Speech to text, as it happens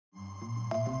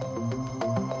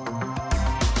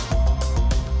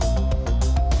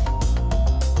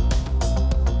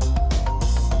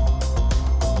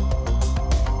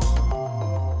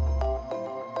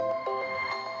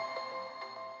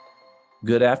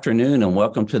Good afternoon and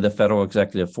welcome to the Federal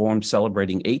Executive Forum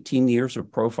celebrating 18 years of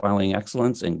profiling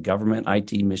excellence in government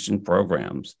IT mission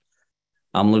programs.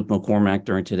 I'm Luke McCormack.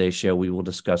 During today's show, we will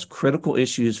discuss critical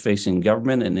issues facing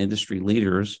government and industry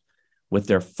leaders with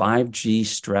their 5G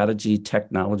strategy,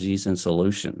 technologies, and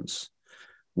solutions.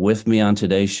 With me on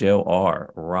today's show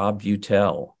are Rob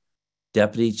Butel,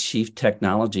 Deputy Chief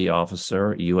Technology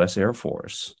Officer, U.S. Air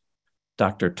Force;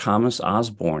 Dr. Thomas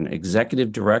Osborne,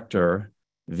 Executive Director,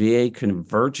 VA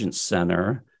Convergence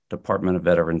Center, Department of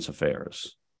Veterans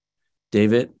Affairs;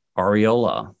 David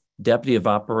Ariola, Deputy of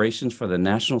Operations for the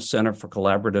National Center for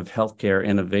Collaborative Healthcare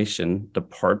Innovation,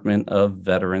 Department of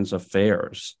Veterans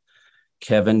Affairs;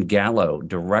 Kevin Gallo,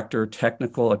 Director,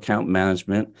 Technical Account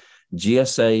Management,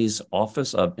 GSA's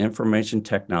Office of Information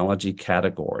Technology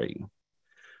category;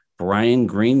 Brian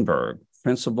Greenberg,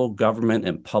 Principal Government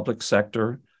and Public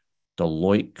Sector,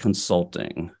 Deloitte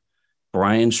Consulting;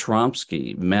 Brian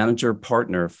Shromsky, Manager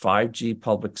Partner, 5G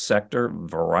Public Sector,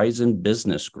 Verizon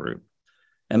Business Group;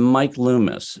 and Mike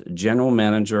Loomis, General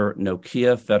Manager,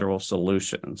 Nokia Federal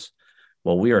Solutions.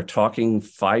 Well, we are talking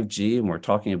 5G and we're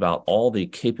talking about all the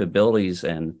capabilities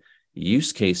and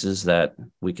use cases that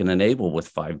we can enable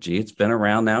with 5G. It's been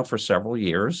around now for several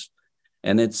years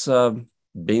and it's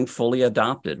being fully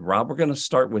adopted. Rob, we're going to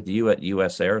start with you at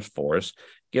U.S. Air Force.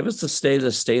 Give us the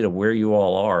state of where you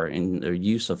all are in the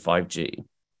use of 5G.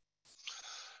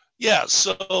 Yeah,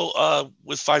 so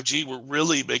with 5G, we're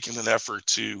really making an effort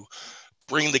to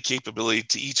bring the capability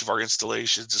to each of our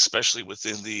installations, especially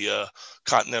within the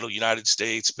continental United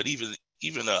States, but even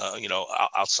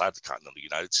outside the continental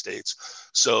United States.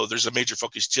 So there's a major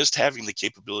focus just having the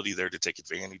capability there to take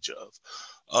advantage of.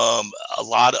 A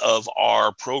lot of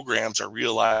our programs are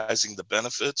realizing the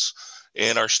benefits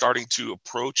and are starting to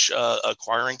approach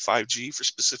acquiring 5G for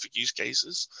specific use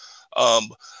cases.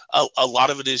 A lot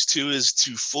of it is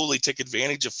to fully take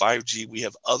advantage of 5G. We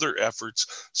have other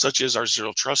efforts such as our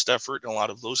zero trust effort and a lot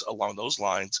of those along those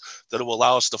lines that will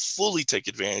allow us to fully take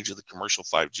advantage of the commercial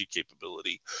 5G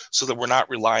capability so that we're not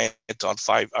reliant on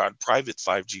private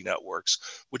 5G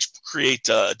networks, which create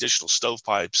additional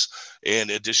stovepipes and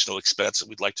additional expense that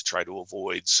we'd like to try to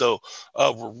avoid. So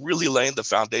we're really laying the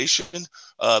foundation.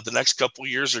 The next couple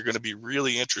of years are going to be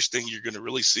really interesting. You're going to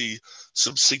really see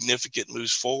some significant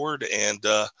moves forward, and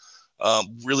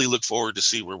really look forward to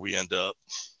see where we end up.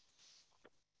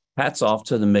 Hats off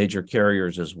to the major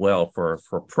carriers as well for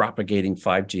propagating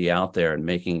 5G out there and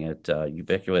making it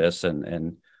ubiquitous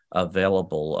and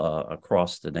available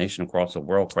across the nation, across the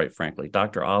world, quite frankly.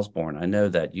 Dr. Osborne, I know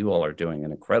that you all are doing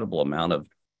an incredible amount of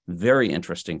very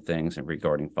interesting things in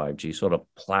regarding 5G, sort of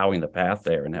plowing the path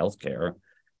there in healthcare.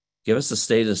 Give us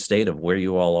the state of where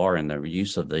you all are in the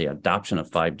use of the adoption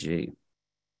of 5G.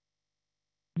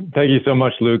 Thank you so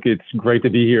much, Luke. It's great to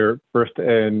be here first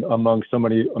and among so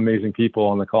many amazing people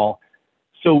on the call.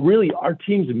 So really, our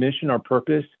team's mission, our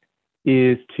purpose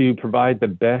is to provide the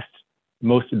best,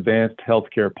 most advanced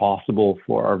healthcare possible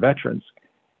for our veterans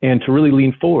and to really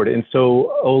lean forward. And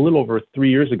so a little over 3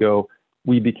 years ago,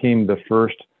 we became the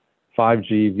first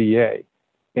 5G VA.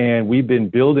 And we've been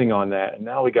building on that. And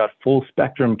now we got full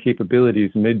spectrum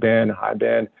capabilities, mid-band, high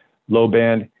band, low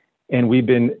band. And we've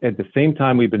been, at the same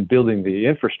time we've been building the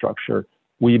infrastructure,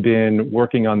 we've been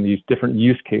working on these different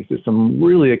use cases, some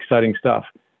really exciting stuff.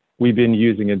 We've been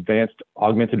using advanced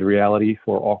augmented reality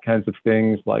for all kinds of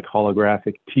things like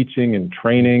holographic teaching and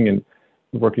training, and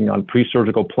working on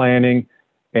pre-surgical planning,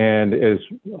 and as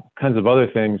kinds of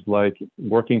other things like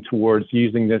working towards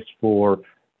using this for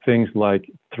things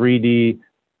like 3D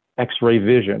X-ray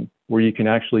vision, where you can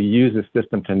actually use this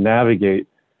system to navigate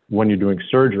when you're doing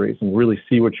surgeries and really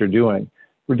see what you're doing.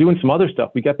 We're doing some other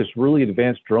stuff. We got this really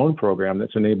advanced drone program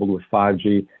that's enabled with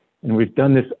 5G, and we've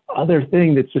done this other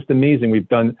thing that's just amazing. We've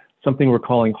done something we're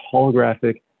calling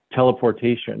holographic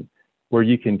teleportation, where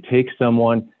you can take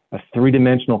someone, a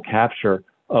three-dimensional capture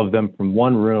of them from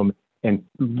one room and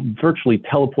virtually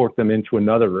teleport them into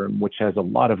another room, which has a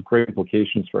lot of great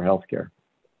implications for healthcare.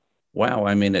 Wow.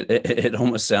 I mean, it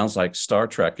almost sounds like Star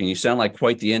Trek, and you sound like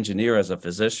quite the engineer as a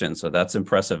physician. So that's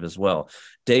impressive as well.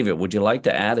 David, would you like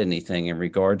to add anything in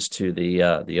regards to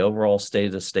the overall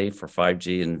state of state for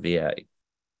 5G and VA?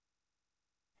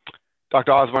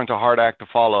 Dr. Osborne's a hard act to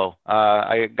follow.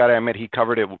 I got to admit, he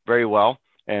covered it very well.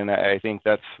 And I think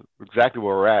that's exactly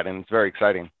where we're at. And it's very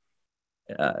exciting.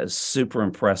 Super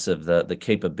impressive, the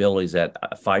capabilities that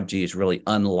 5G is really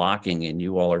unlocking, and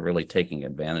you all are really taking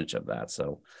advantage of that.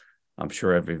 So I'm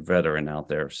sure every veteran out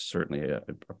there certainly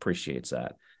appreciates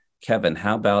that. Kevin,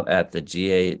 how about at the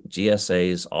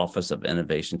GSA's Office of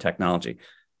Innovation Technology?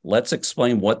 Let's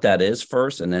explain what that is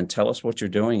first, and then tell us what you're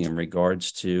doing in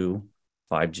regards to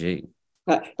 5G.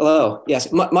 Hello.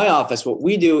 Yes, my office, what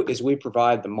we do is we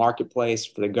provide the marketplace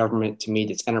for the government to meet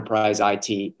its enterprise IT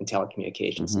and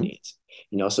telecommunications needs.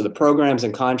 So the programs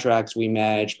and contracts we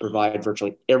manage provide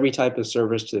virtually every type of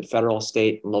service to the federal,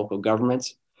 state, and local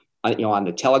governments. On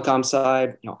the telecom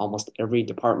side, almost every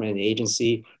department and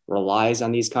agency relies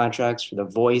on these contracts for the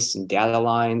voice and data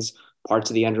lines,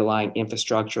 parts of the underlying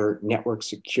infrastructure, network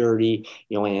security,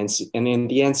 and then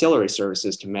the ancillary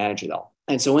services to manage it all.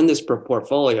 And so in this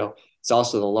portfolio, it's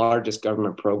also the largest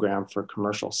government program for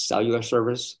commercial cellular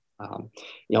service.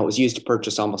 It was used to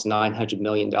purchase almost $900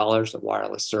 million of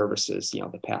wireless services,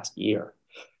 the past year.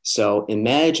 So in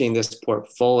managing this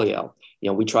portfolio,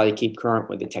 we try to keep current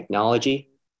with the technology,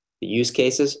 the use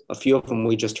cases, a few of them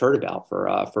we just heard about for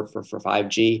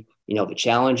 5G, the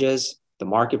challenges, the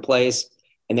marketplace,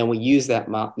 and then we use that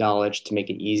knowledge to make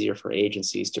it easier for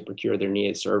agencies to procure their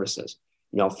needed services.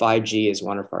 5G is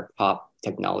one of our top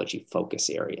technology focus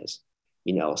areas.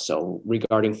 So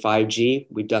regarding 5G,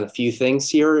 we've done a few things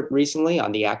here recently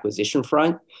on the acquisition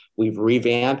front. We've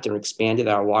revamped and expanded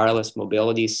our wireless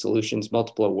mobility solutions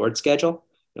multiple award schedule,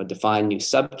 defined new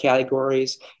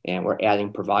subcategories, and we're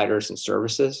adding providers and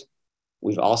services.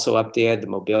 We've also updated the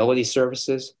mobility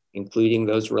services, including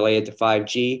those related to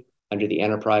 5G, under the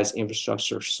Enterprise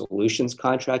Infrastructure Solutions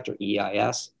Contract, or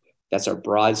EIS. That's our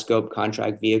broad scope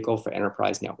contract vehicle for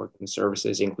enterprise networking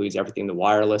services. It includes everything: the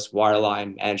wireless,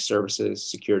 wireline, managed services,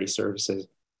 security services,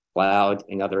 cloud,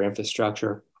 and other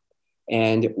infrastructure.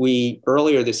 And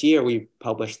earlier this year, we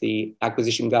published the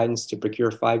acquisition guidance to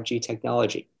procure 5G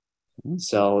technology.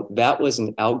 So that was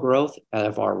an outgrowth out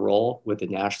of our role with the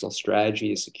national strategy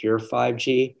to secure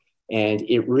 5G. And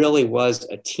it really was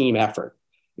a team effort.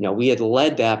 We had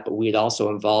led that, but we had also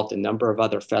involved a number of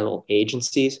other federal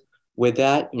agencies with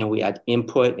that. We had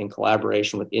input and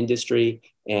collaboration with industry.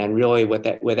 And really what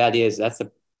that is, that's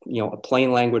a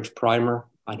plain language primer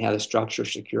on how to structure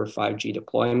secure 5G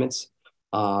deployments.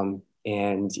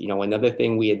 And another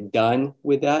thing we had done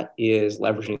with that is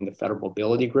leveraging the Federal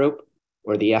Mobility Group,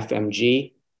 or the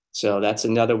FMG. So that's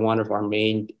another one of our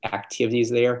main activities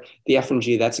there. The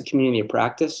FMG, that's a community of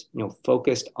practice,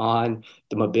 focused on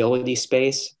the mobility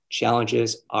space,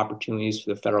 challenges, opportunities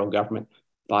for the federal government,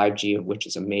 5G, which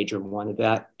is a major one of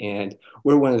that. And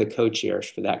we're one of the co-chairs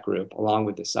for that group, along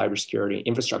with the Cybersecurity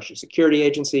Infrastructure Security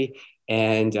Agency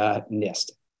and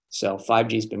NIST. So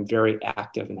 5G has been very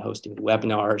active in hosting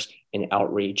webinars and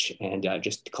outreach and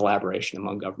just collaboration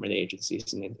among government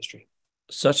agencies and industry.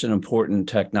 Such an important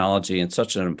technology and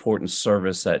such an important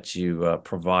service that you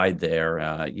provide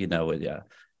there.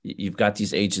 You've got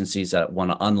these agencies that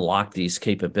want to unlock these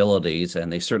capabilities,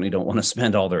 and they certainly don't want to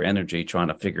spend all their energy trying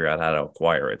to figure out how to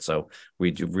acquire it. So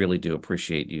we really do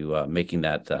appreciate you making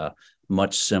that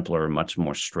much simpler and much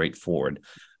more straightforward.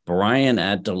 Brian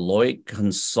at Deloitte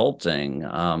Consulting.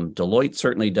 Deloitte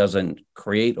certainly doesn't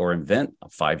create or invent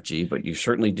 5G, but you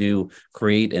certainly do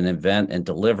create and invent and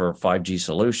deliver 5G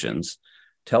solutions.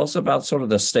 Tell us about sort of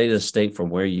the state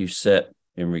from where you sit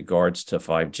in regards to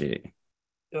 5G.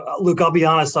 Luke, I'll be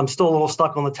honest, I'm still a little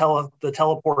stuck on the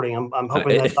teleporting. I'm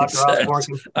hoping that Dr. Osborne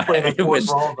can play that for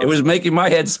all of us. It was making my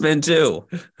head spin too.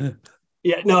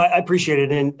 Yeah, no, I appreciate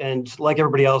it. And like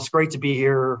everybody else, great to be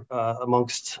here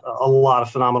amongst a lot of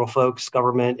phenomenal folks,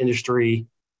 government, industry,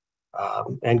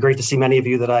 and great to see many of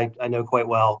you that I know quite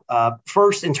well.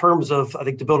 First, in terms of, I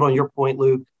think to build on your point,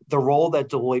 Luke, the role that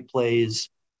Deloitte plays.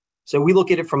 So we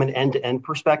look at it from an end-to-end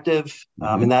perspective,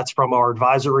 and that's from our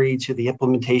advisory to the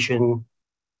implementation,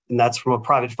 and that's from a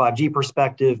private 5G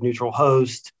perspective, neutral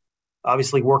host,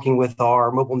 obviously working with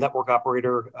our mobile network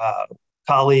operator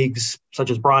colleagues,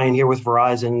 such as Brian here with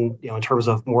Verizon, in terms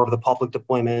of more of the public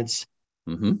deployments.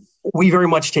 We very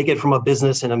much take it from a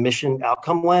business and a mission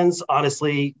outcome lens.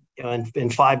 Honestly, and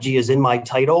 5G is in my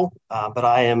title, but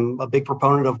I am a big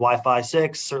proponent of Wi-Fi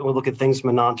 6, certainly look at things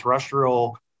from a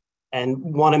non-terrestrial, and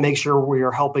want to make sure we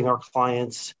are helping our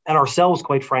clients and ourselves,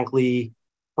 quite frankly,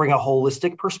 bring a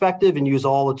holistic perspective and use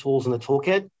all the tools in the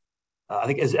toolkit. I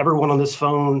think as everyone on this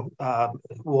phone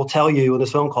will tell you in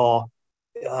this phone call,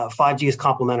 5G is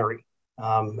complementary.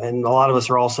 And a lot of us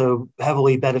are also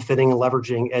heavily benefiting and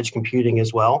leveraging edge computing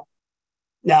as well.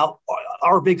 Now,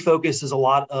 our big focus is a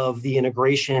lot of the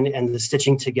integration and the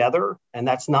stitching together. And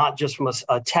that's not just from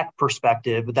a tech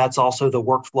perspective, but that's also the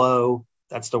workflow,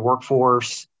 that's the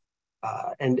workforce,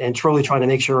 and truly trying to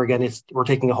make sure, again, we're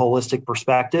taking a holistic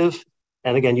perspective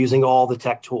and, again, using all the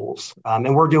tech tools.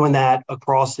 And we're doing that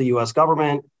across the U.S.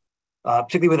 government,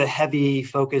 particularly with a heavy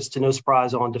focus, to no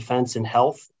surprise, on defense and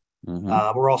health.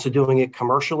 We're also doing it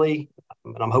commercially,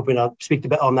 and I'm hoping to speak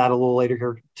on that a little later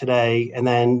here today, and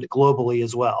then globally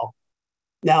as well.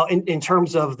 Now, in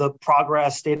terms of the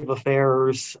progress, state of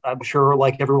affairs, I'm sure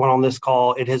like everyone on this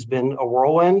call, it has been a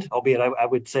whirlwind, albeit I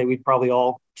would say we'd probably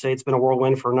all say it's been a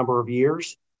whirlwind for a number of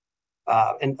years.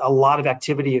 And a lot of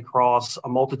activity across a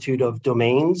multitude of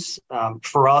domains.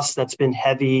 For us, that's been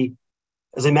heavy,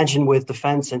 as I mentioned, with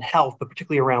defense and health, but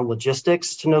particularly around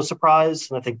logistics, to no surprise.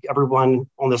 And I think everyone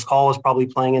on this call is probably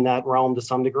playing in that realm to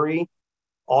some degree.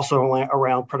 Also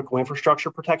around critical infrastructure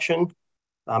protection.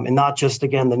 And not just,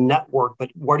 again, the network, but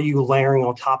what are you layering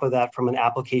on top of that from an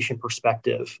application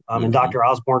perspective? And Dr.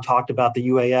 Osborne talked about the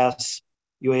UAS,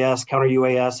 counter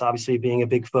UAS, obviously being a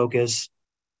big focus.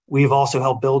 We've also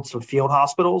helped build some field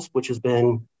hospitals, which has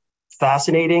been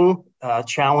fascinating,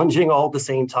 challenging all at the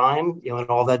same time, and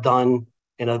all that done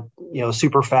in a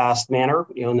super fast manner,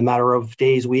 in the matter of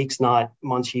days, weeks, not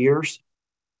months, years.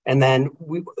 And then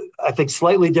I think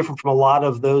slightly different from a lot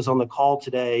of those on the call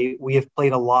today, we have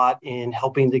played a lot in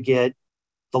helping to get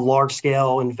the large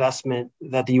scale investment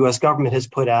that the US government has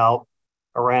put out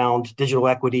around digital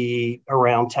equity,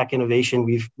 around tech innovation.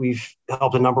 We've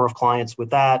helped a number of clients with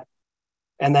that.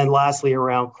 And then lastly,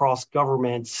 around cross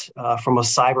governments from a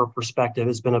cyber perspective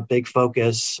has been a big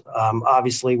focus,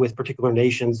 obviously with particular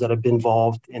nations that have been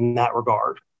involved in that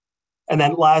regard. And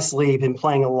then lastly, been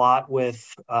playing a lot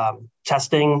with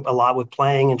testing, a lot with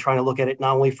playing and trying to look at it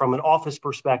not only from an office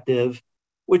perspective,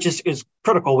 which is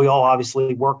critical. We all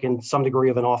obviously work in some degree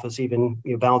of an office, even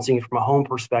balancing it from a home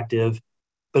perspective,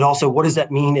 but also what does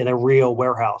that mean in a real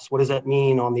warehouse? What does that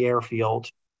mean on the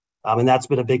airfield? And that's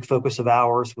been a big focus of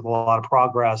ours with a lot of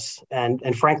progress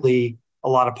and frankly, a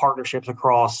lot of partnerships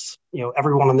across,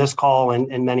 everyone on this call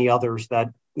and many others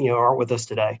that, aren't with us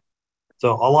today.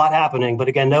 So a lot happening, but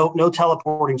again, no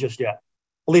teleporting just yet,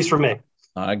 at least for me.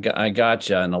 I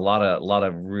gotcha, and a lot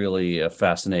of really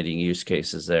fascinating use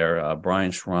cases there.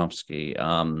 Brian Schramsky,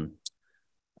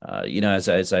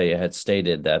 as I had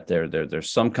stated, that there's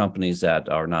some companies that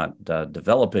are not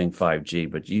developing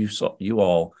 5G, but you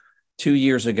all 2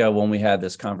 years ago when we had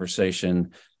this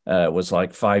conversation was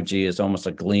like 5G is almost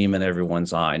a gleam in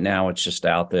everyone's eye. Now it's just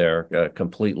out there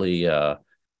completely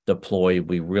deployed.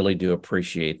 We really do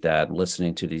appreciate that,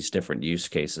 listening to these different use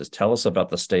cases. Tell us about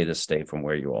the state of state from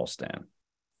where you all stand.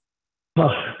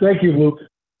 Thank you, Luke,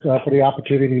 for the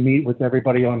opportunity to meet with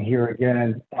everybody on here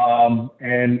again.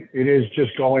 And it is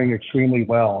just going extremely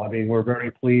well. I mean, we're very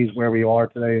pleased where we are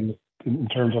today in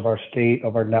terms of our state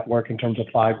of our network, in terms of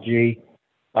 5G.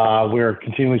 We're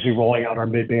continuously rolling out our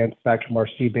mid-band spectrum, our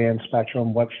C-band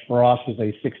spectrum, which for us is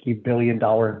a $60 billion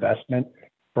investment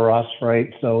for us,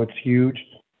 right? So it's huge.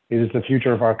 It is the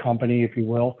future of our company, if you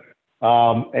will.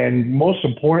 And most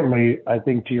importantly, I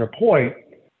think to your point,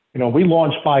 we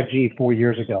launched 5G 4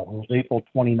 years ago. It was April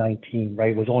 2019, right?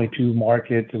 It was only 2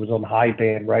 markets. It was on high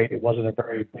band, right? It wasn't a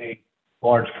very big,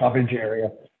 large coverage area.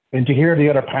 And to hear the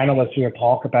other panelists here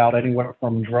talk about anywhere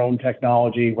from drone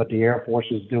technology, what the Air Force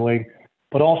is doing,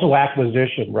 but also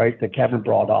acquisition, right, that Kevin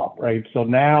brought up, right? So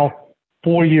now,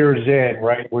 4 years in,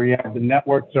 right, where you have the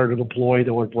networks that are deployed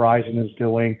that what Verizon is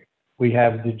doing, we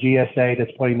have the GSA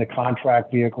that's putting the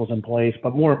contract vehicles in place,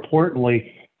 but more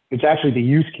importantly, it's actually the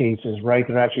use cases, right,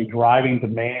 that are actually driving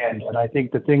demand. And I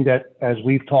think the thing that, as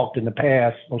we've talked in the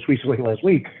past, most recently last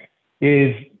week,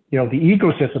 is, the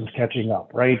ecosystem's catching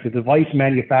up, right? The device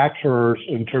manufacturers,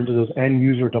 in terms of those end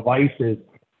user devices,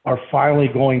 are finally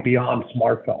going beyond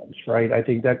smartphones, right? I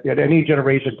think that at any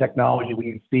generation of technology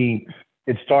we've seen,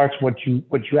 it starts what you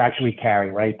actually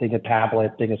carry, right? Think a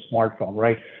tablet, think a smartphone,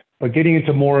 right? But getting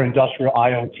into more industrial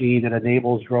IoT that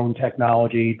enables drone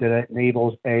technology, that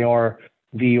enables AR,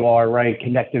 VR, right?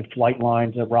 Connected flight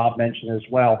lines that Rob mentioned as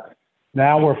well.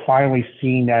 Now we're finally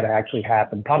seeing that actually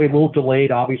happen. Probably a little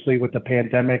delayed, obviously, with the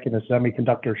pandemic and the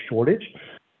semiconductor shortage.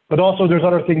 But also there's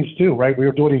other things too, right? We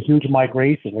were doing a huge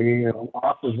migration.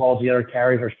 Us as well as the other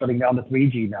carriers are shutting down the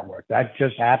 3G network. That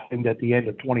just happened at the end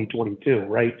of 2022,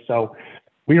 right? So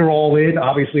we are all in,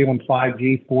 obviously, on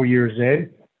 5G 4 years in.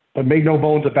 But make no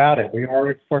bones about it. We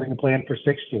are starting to plan for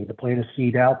 6G, to plant a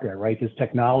seed out there, right? This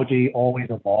technology always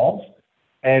evolves.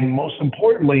 And most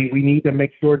importantly, we need to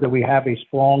make sure that we have a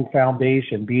strong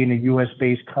foundation, being a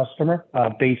US-based customer,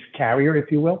 based carrier,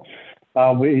 if you will.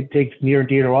 It takes near and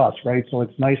dear to us, right? So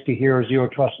it's nice to hear a zero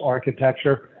trust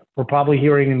architecture. We're probably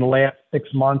hearing in the last 6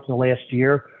 months, the last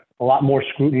year, a lot more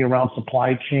scrutiny around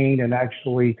supply chain and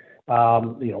actually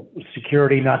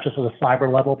security, not just at a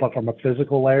cyber level, but from a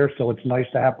physical layer. So it's nice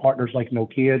to have partners like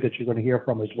Nokia that you're going to hear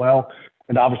from as well.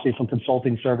 And obviously from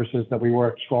consulting services that we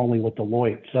work strongly with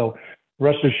Deloitte. So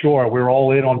rest assured, we're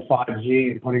all in on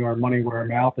 5G and putting our money where our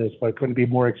mouth is, but I couldn't be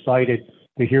more excited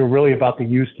to hear really about the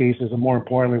use cases and more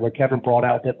importantly, what Kevin brought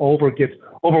out that gets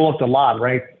overlooked a lot,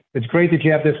 right? It's great that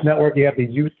you have this network, you have the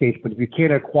use case, but if you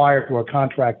can't acquire through a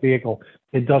contract vehicle,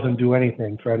 it doesn't do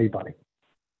anything for anybody.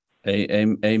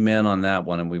 Amen on that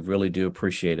one. And we really do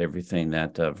appreciate everything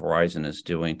that Verizon is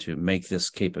doing to make this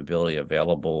capability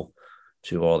available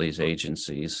to all these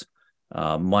agencies.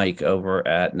 Mike, over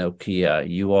at Nokia,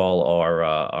 you all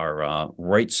are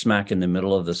right smack in the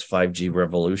middle of this 5G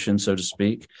revolution, so to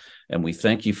speak, and we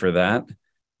thank you for that.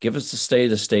 Give us the state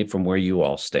of the state from where you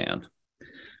all stand.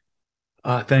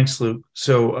 Thanks, Luke.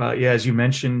 So, yeah, as you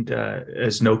mentioned,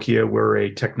 as Nokia, we're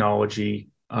a technology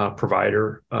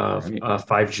provider of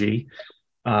 5G.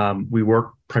 We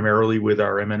work primarily with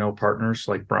our MNO partners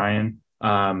like Brian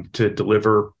to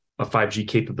deliver a 5G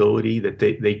capability that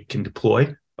they can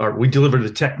deploy. Or we deliver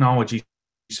the technology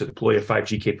to deploy a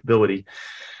 5G capability,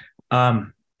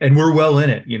 and we're well in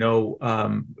it.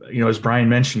 As Brian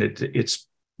mentioned,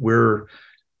 we're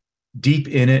deep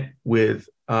in it with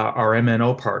our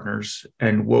MNO partners,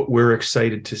 and what we're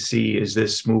excited to see is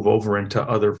this move over into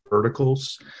other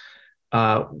verticals.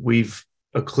 We've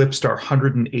eclipsed our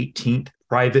 118th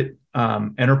private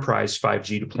enterprise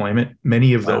 5G deployment.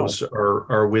 Many of those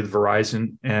are with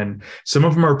Verizon, and some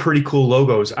of them are pretty cool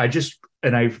logos. I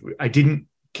didn't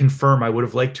confirm. I would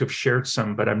have liked to have shared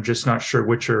some, but I'm just not sure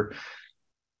which are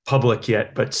public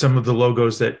yet. But some of the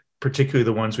logos that, particularly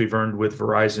the ones we've earned with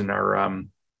Verizon,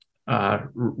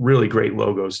 are really great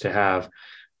logos to have.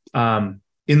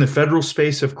 In the federal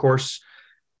space, of course,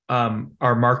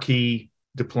 our marquee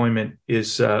deployment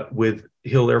is with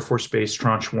Hill Air Force Base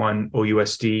Tranche 1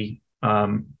 OUSD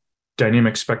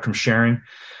dynamic spectrum sharing.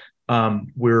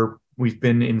 We've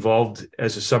been involved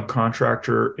as a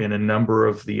subcontractor in a number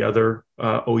of the other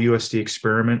OUSD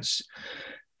experiments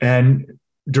and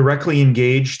directly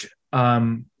engaged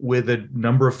with a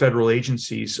number of federal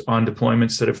agencies on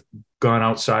deployments that have gone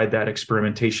outside that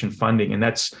experimentation funding. And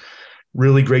that's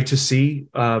really great to see,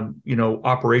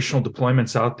 operational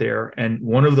deployments out there. And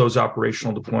one of those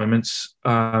operational deployments,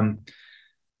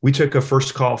 we took a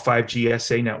first call 5G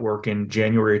SA network in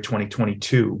January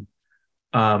 2022.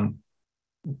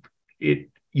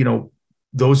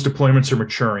 Those deployments are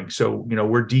maturing. So,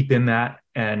 we're deep in that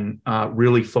and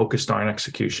really focused on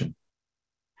execution.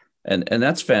 And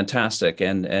that's fantastic.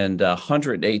 And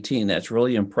 118, that's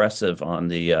really impressive on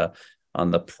the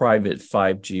private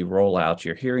 5G rollout.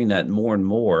 You're hearing that more and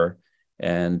more.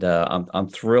 And I'm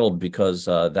thrilled because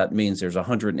that means there's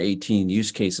 118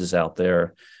 use cases out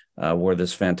there where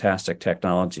this fantastic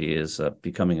technology is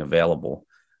becoming available.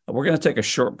 We're going to take a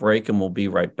short break and we'll be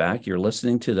right back. You're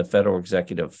listening to the Federal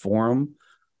Executive Forum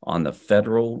on the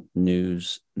Federal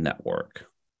News Network.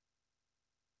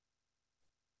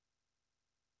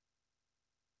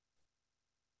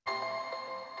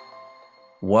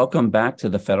 Welcome back to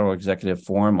the Federal Executive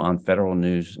Forum on Federal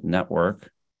News Network.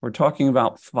 We're talking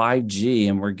about 5G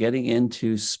and we're getting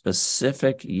into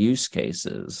specific use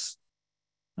cases.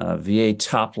 VA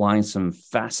top line some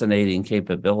fascinating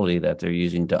capability that they're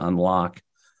using to unlock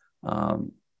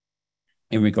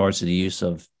in regards to the use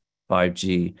of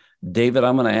 5G. David,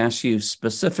 I'm going to ask you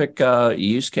specific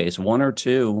use case, one or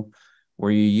two,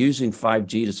 where you're using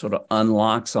 5G to sort of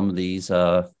unlock some of these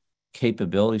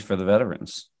capabilities for the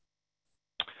veterans.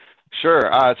 Sure.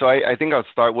 So I think I'll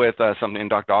start with something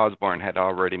Dr. Osborne had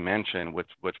already mentioned, which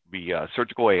would be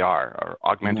surgical AR, or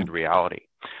augmented reality.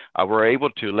 We're able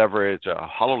to leverage a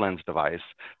HoloLens device,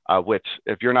 which,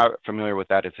 if you're not familiar with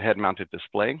that, it's a head-mounted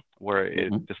display where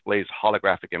it displays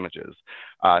holographic images.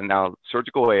 Now,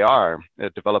 surgical AR,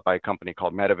 developed by a company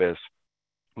called Metavis,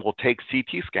 will take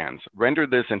CT scans, render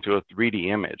this into a 3D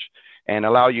image, and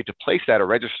allow you to place that or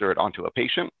register it onto a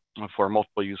patient for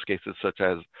multiple use cases, such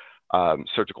as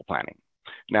surgical planning.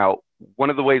 Now, one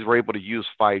of the ways we're able to use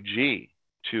 5G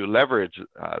to leverage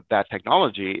that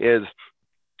technology is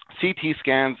CT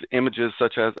scans, images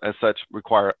such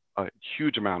require a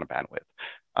huge amount of bandwidth.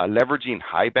 Leveraging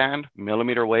high band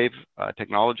millimeter wave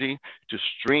technology to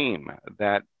stream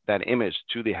that image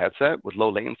to the headset with low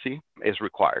latency is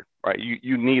required, right?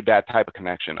 You need that type of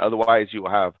connection. Otherwise, you will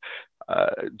have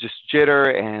just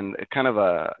jitter and kind of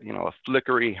a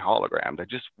flickery hologram that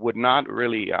just would not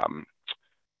really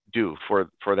do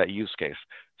for that use case.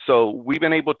 So we've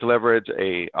been able to leverage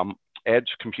a edge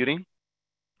computing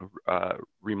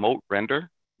remote render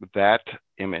that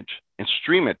image and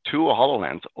stream it to a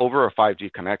HoloLens over a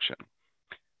 5G connection.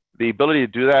 The ability to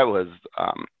do that was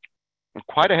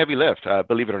quite a heavy lift,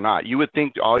 believe it or not. You would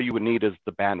think all you would need is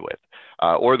the bandwidth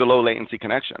or the low latency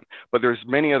connection, but there's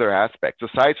many other aspects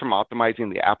aside from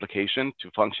optimizing the application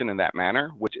to function in that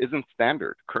manner, which isn't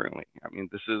standard currently. I mean,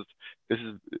 this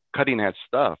is cutting edge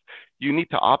stuff. You need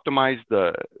to optimize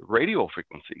the radio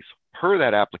frequencies per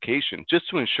that application just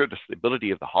to ensure the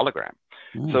stability of the hologram.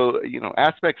 So, you know,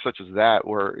 aspects such as that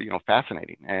were, you know,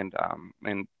 fascinating, and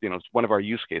you know, it's one of our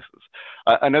use cases.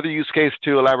 Another use case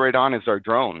to elaborate on is our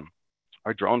drone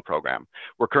program.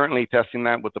 We're currently testing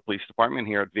that with the police department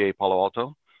here at VA Palo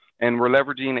Alto, and we're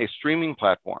leveraging a streaming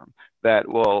platform that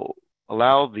will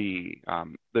allow the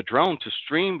drone to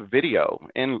stream video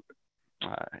in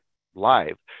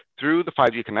live through the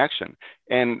 5G connection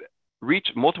and reach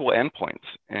multiple endpoints,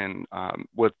 and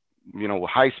with, you know,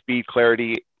 high speed,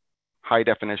 clarity, high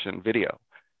definition video.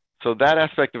 So that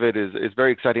aspect of it is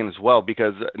very exciting as well,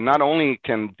 because not only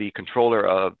can the controller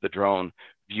of the drone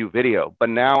view video, but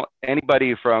now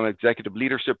anybody from executive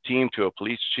leadership team to a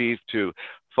police chief to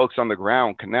folks on the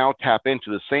ground can now tap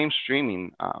into the same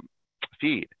streaming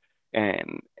feed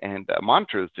and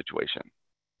monitor the situation.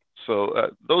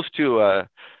 So those two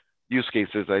use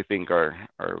cases, I think, are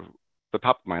the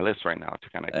top of my list right now to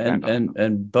kind of expand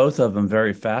and both of them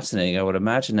very fascinating. I would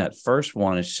imagine that first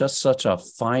one is just such a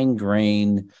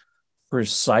fine-grained,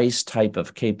 precise type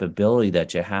of capability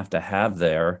that you have to have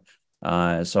there.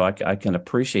 So I can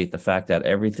appreciate the fact that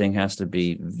everything has to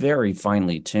be very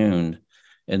finely tuned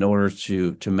in order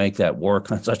to make that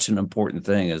work on such an important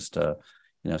thing as to,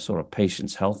 you know, sort of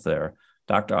patient's health there.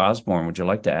 Dr. Osborne, would you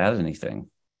like to add anything?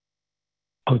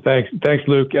 Oh, thanks,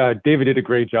 Luke. David did a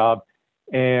great job,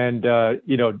 and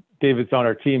you know, David's on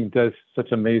our team, does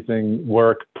such amazing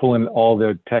work pulling all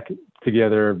the tech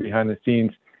together behind the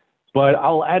scenes. But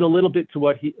I'll add a little bit to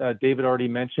what David already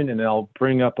mentioned, and then I'll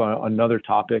bring up another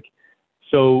topic.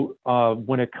 So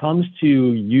when it comes to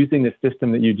using the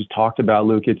system that you just talked about,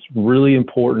 Luke, it's really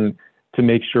important to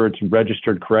make sure it's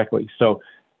registered correctly. So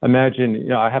imagine, you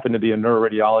know, I happen to be a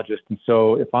neuroradiologist, and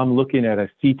so if I'm looking at a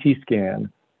CT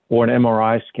scan or an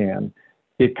MRI scan,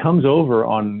 it comes over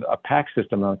on a PAC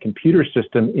system, a computer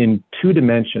system, in 2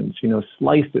 dimensions, you know,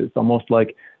 slices, almost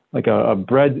like a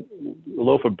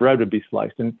loaf of bread would be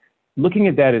sliced. And looking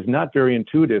at that is not very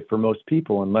intuitive for most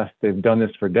people unless they've done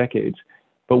this for decades.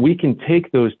 But we can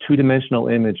take those 2-dimensional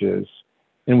images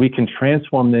and we can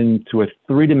transform them into a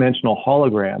 3-dimensional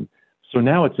hologram. So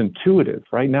now it's intuitive,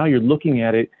 right? Now you're looking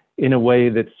at it in a way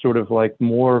that's sort of like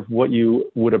more of what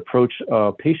you would approach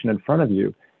a patient in front of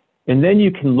you. And then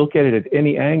you can look at it at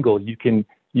any angle. You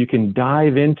can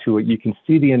dive into it. You can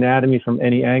see the anatomy from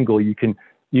any angle. You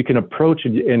can approach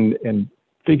it and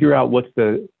figure out what's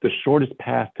the shortest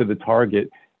path to the target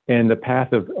and the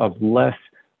path of less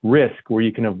risk, where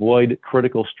you can avoid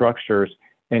critical structures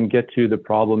and get to the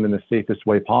problem in the safest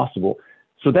way possible.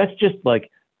 So that's just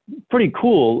like pretty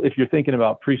cool if you're thinking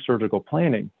about pre-surgical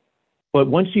planning. But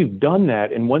once you've done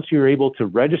that, and once you're able to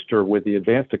register with the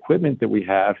advanced equipment that we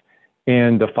have,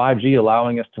 and the 5G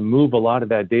allowing us to move a lot of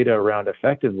that data around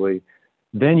effectively,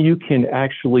 then you can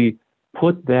actually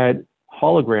put that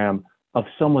hologram of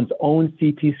someone's own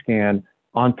CT scan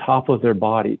on top of their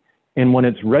body. And when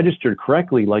it's registered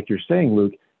correctly, like you're saying,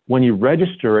 Luke, when you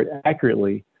register it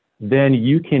accurately, then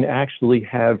you can actually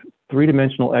have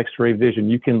 3-dimensional X-ray vision.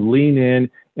 You can lean in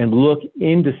and look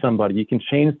into somebody. You can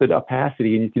change the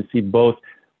opacity, and you can see both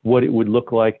what it would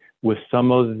look like with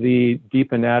some of the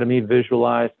deep anatomy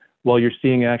visualized while you're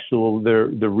seeing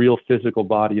the real physical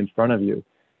body in front of you.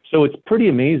 So it's pretty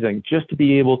amazing just to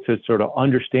be able to sort of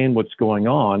understand what's going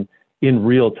on in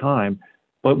real time.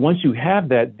 But once you have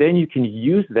that, then you can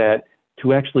use that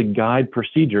to actually guide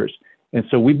procedures. And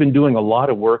so we've been doing a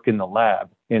lot of work in the lab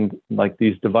in like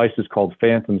these devices called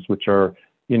phantoms, which are,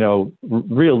 you know,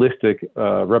 realistic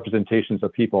representations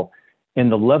of people.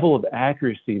 And the level of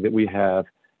accuracy that we have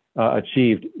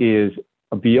achieved is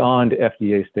beyond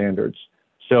FDA standards.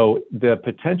 So the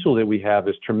potential that we have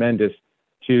is tremendous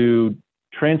to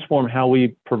transform how we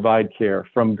provide care,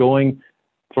 from going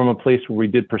from a place where we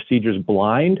did procedures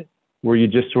blind, where you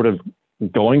just sort of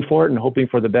going for it and hoping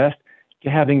for the best, to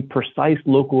having precise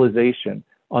localization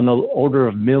on the order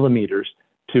of millimeters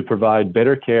to provide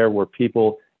better care, where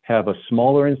people have a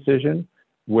smaller incision,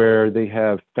 where they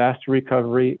have faster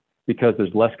recovery because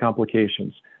there's less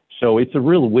complications. So it's a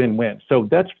real win-win. So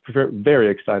that's very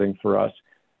exciting for us.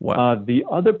 Wow. The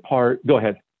other part, go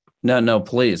ahead. No,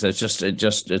 please.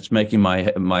 It's making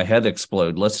my head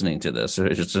explode listening to this.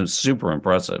 It's super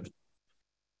impressive.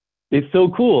 It's so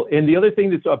cool. And the other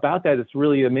thing that's about that that's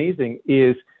really amazing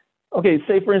is, okay,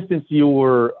 say for instance,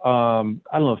 you're, I don't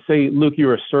know, say, Luke,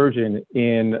 you're a surgeon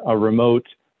in a remote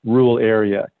rural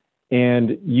area,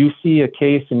 and you see a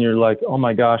case and you're like, oh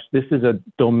my gosh, this is a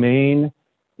domain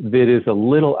that is a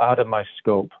little out of my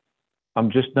scope. I'm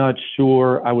just not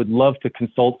sure. I would love to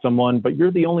consult someone, but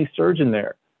you're the only surgeon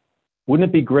there. Wouldn't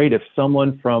it be great if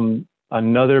someone from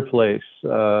another place,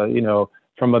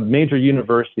 from a major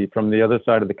university from the other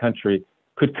side of the country,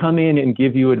 could come in and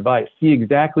give you advice, see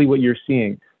exactly what you're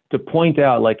seeing, to point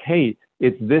out like, hey,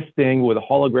 it's this thing with a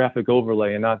holographic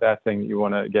overlay and not that thing that you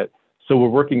want to get. So we're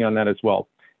working on that as well.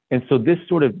 And so this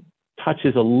sort of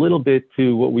touches a little bit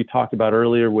to what we talked about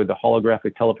earlier with the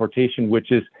holographic teleportation,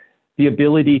 which is the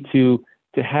ability to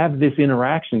have these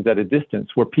interactions at a distance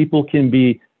where people can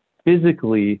be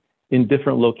physically in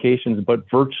different locations, but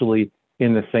virtually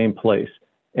in the same place.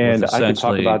 And I could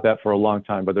talk about that for a long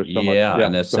time, but there's so much. Yeah,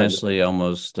 and essentially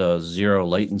almost zero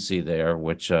latency there,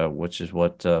 which is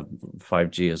what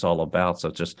 5G is all about.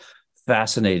 So just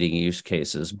fascinating use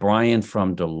cases. Brian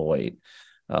from Deloitte,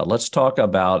 let's talk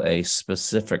about a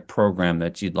specific program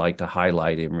that you'd like to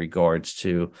highlight in regards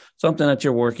to something that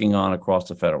you're working on across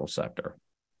the federal sector.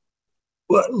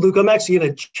 Well, Luke, I'm actually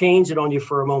going to change it on you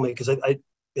for a moment because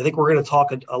I think we're going to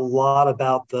talk a lot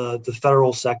about the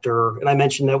federal sector. And I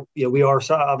mentioned that we are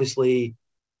obviously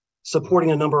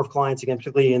supporting a number of clients, again,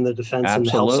 particularly in the defense and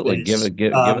health space.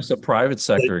 Give us a private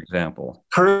sector example.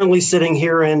 Currently sitting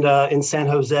here in San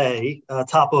Jose,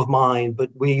 top of mind,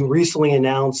 but we recently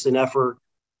announced an effort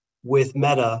with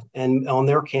Meta and on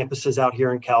their campuses out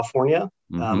here in California.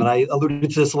 And I alluded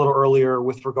to this a little earlier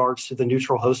with regards to the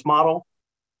neutral host model.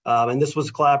 And this was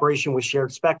a collaboration with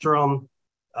Shared Spectrum.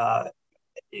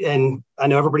 And I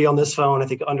know everybody on this phone, I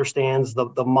think, understands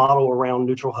the model around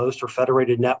neutral host or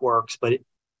federated networks, but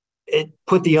it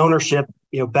put the ownership,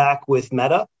 back with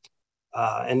Meta,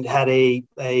 and had a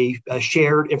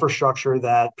shared infrastructure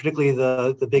that particularly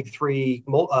the big three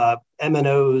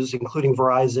MNOs, including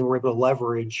Verizon, were able to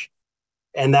leverage,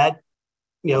 and that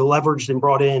leveraged and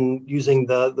brought in using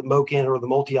the MOCN or the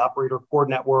multi-operator core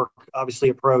network, obviously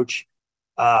approach.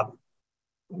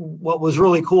 What was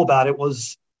really cool about it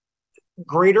was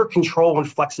greater control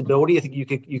and flexibility. I think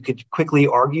you could quickly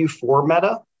argue for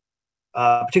Meta,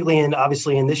 particularly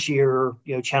in this year,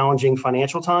 challenging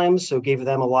financial times. So it gave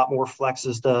them a lot more flex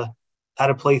as to how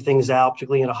to play things out,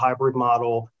 particularly in a hybrid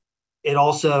model. It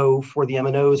also, for the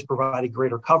MNOs, provided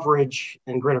greater coverage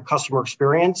and greater customer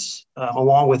experience,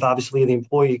 along with obviously the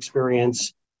employee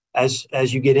experience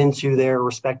as you get into their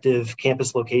respective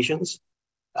campus locations.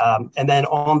 And then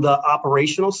on the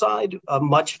operational side, a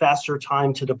much faster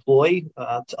time to deploy,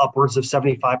 to upwards of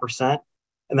 75%,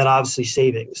 and then obviously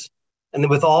savings. And then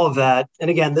with all of that, and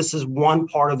again, this is one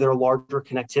part of their larger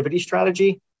connectivity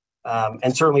strategy,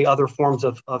 and certainly other forms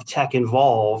of tech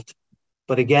involved.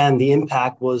 But again, the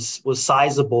impact was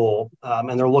sizable,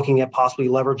 and they're looking at possibly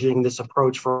leveraging this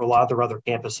approach for a lot of their other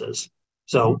campuses.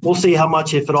 So we'll see how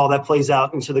much, if at all, that plays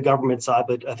out into the government side.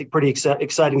 But I think pretty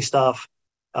exciting stuff.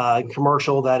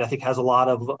 Commercial that I think has a lot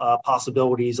of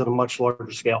possibilities on a much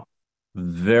larger scale.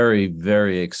 Very,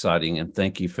 very exciting. And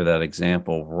thank you for that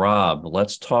example. Rob,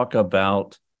 let's talk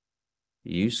about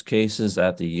use cases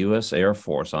at the U.S. Air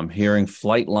Force. I'm hearing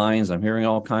flight lines. I'm hearing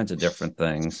all kinds of different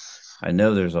things. I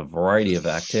know there's a variety of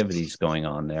activities going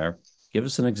on there. Give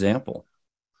us an example.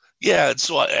 Yeah,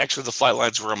 so actually the flight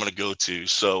lines where I'm going to go to.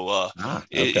 So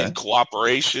in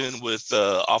cooperation with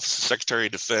Office of Secretary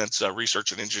of Defense,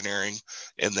 Research and Engineering,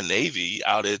 and the Navy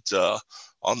out at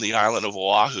on the island of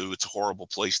Oahu. It's a horrible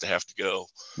place to have to go.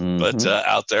 But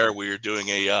out there, we are doing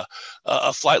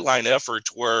a flight line effort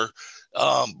where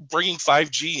bringing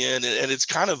 5G in, and it's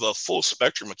kind of a full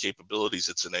spectrum of capabilities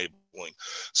it's enabling.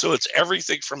 So it's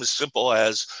everything from as simple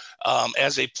as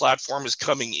a platform is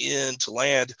coming in to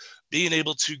land, being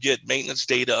able to get maintenance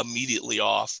data immediately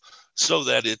off so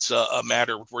that it's a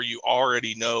matter where you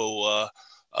already know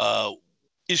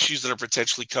issues that are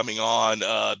potentially coming on,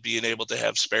 being able to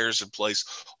have spares in place,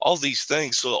 all these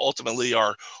things. So ultimately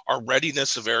our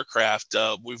readiness of aircraft,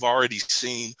 we've already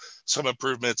seen some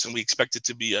improvements, and we expect it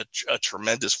to be a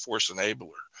tremendous force enabler.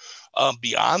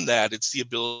 Beyond that, it's the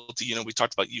ability, we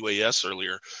talked about UAS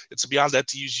earlier. It's beyond that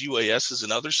to use UASs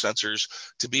and other sensors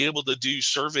to be able to do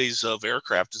surveys of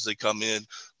aircraft as they come in,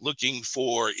 looking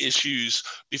for issues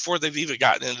before they've even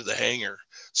gotten into the hangar.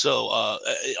 So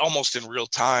almost in real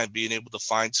time, being able to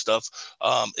find stuff.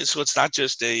 So it's not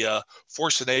just a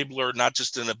force enabler, not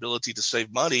just an ability to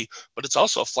save money, but it's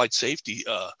also a flight safety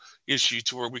issue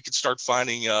to where we could start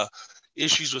finding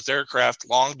issues with aircraft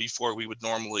long before we would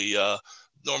normally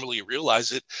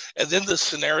realize it. And then the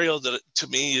scenario that to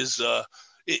me is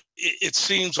it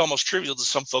seems almost trivial to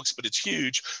some folks, but it's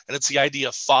huge, and it's the idea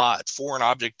of FOD, foreign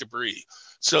object debris.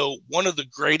 So one of the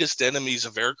greatest enemies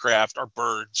of aircraft are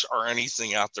birds or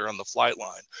anything out there on the flight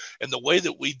line. And the way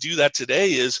that we do that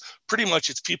today is pretty much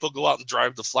it's people go out and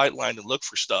drive the flight line and look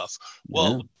for stuff.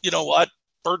 Well, you know what?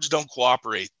 Birds don't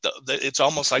cooperate. It's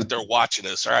almost like they're watching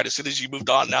us. All right, as soon as you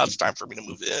moved on, now it's time for me to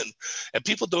move in. And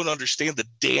people don't understand the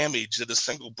damage that a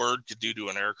single bird could do to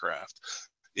an aircraft.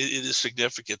 It is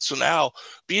significant. So now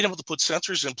being able to put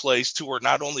sensors in place to where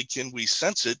not only can we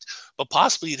sense it, but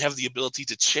possibly have the ability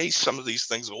to chase some of these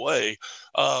things away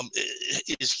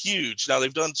is huge. Now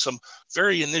they've done some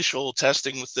very initial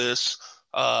testing with this.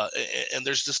 And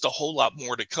there's just a whole lot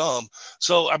more to come.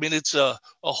 So, I mean, it's a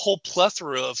whole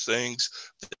plethora of things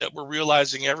that we're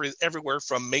realizing everywhere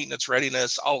from maintenance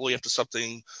readiness all the way up to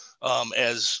something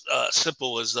as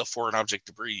simple as the foreign object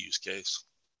debris use case.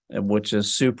 Which is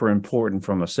super important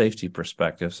from a safety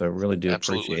perspective. So I really do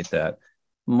Absolutely. appreciate that.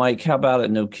 Mike, how about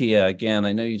at Nokia? Again,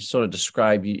 I know you sort of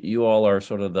described you all are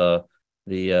sort of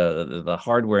the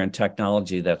hardware and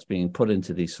technology that's being put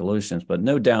into these solutions, but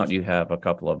no doubt you have a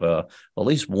couple of at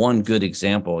least one good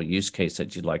example use case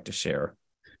that you'd like to share.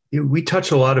 We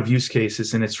touch a lot of use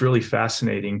cases, and it's really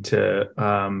fascinating to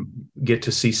get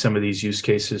to see some of these use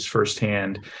cases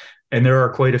firsthand. And there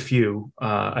are quite a few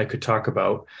I could talk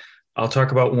about. I'll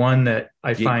talk about one that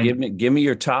I find. Give me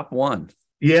your top one.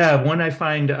 Yeah, one I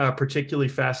find particularly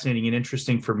fascinating and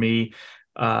interesting for me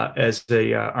as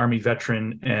a Army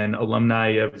veteran and alumni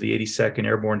of the 82nd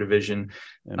Airborne Division.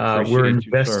 We're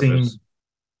investing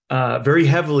very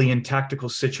heavily in tactical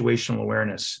situational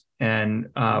awareness and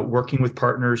working with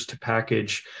partners to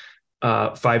package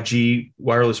 5G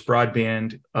wireless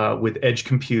broadband with edge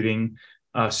computing,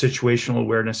 situational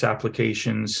awareness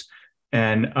applications,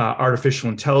 and artificial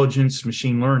intelligence,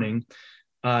 machine learning,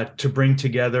 to bring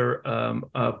together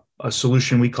a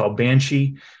solution we call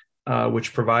Banshee,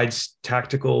 which provides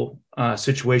tactical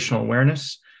situational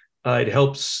awareness. It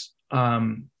helps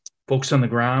folks on the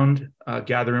ground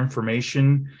gather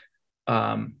information,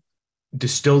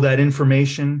 distill that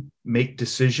information, make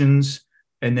decisions,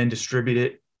 and then distribute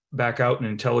it back out in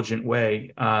an intelligent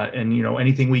way. And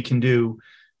anything we can do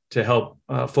to help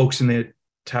folks in the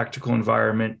tactical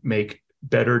environment make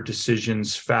better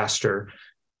decisions faster,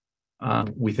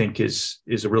 we think is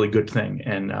a really good thing.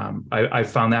 And I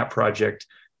found that project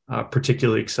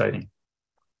particularly exciting.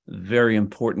 Very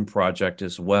important project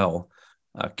as well.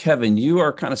 Kevin, you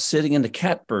are kind of sitting in the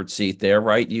catbird seat there,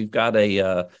 right? You've got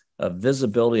a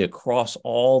visibility across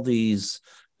all these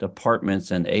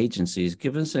departments and agencies.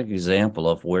 Give us an example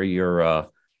of where you're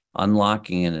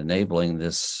unlocking and enabling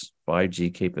this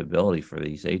 5G capability for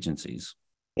these agencies.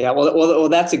 Yeah, well,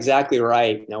 that's exactly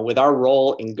right. With our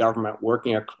role in government,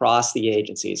 working across the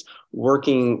agencies,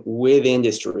 working with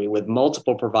industry, with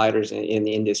multiple providers in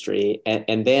the industry,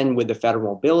 and then with the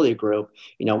Federal Mobility Group,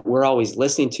 we're always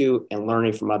listening to and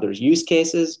learning from others' use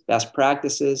cases, best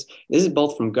practices. This is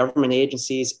both from government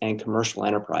agencies and commercial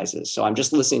enterprises. So I'm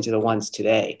just listening to the ones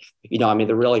today.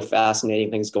 The really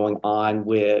fascinating things going on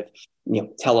with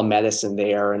telemedicine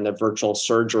there, and the virtual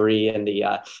surgery, and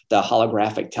the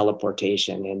holographic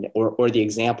teleportation, and or the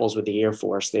examples with the Air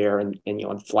Force there, and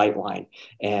Flightline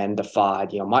and the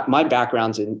FOD. My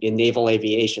background's in naval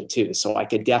aviation too, so I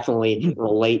could definitely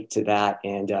relate to that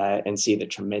and see the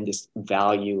tremendous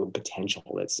value and potential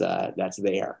that's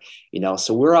there.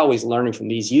 So we're always learning from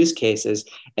these use cases,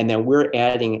 and then we're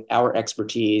adding our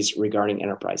expertise regarding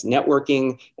enterprise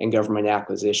networking and government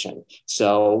acquisition.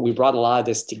 So we brought a lot of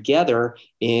this together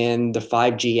in the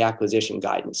 5G acquisition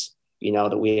guidance,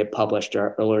 that we had published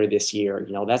earlier this year.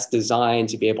 That's designed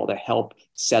to be able to help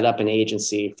set up an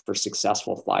agency for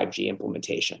successful 5G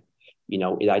implementation.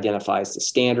 It identifies the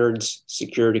standards,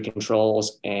 security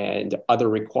controls, and other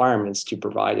requirements to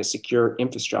provide a secure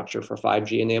infrastructure for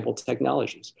 5G enabled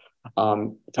technologies.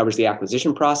 It covers the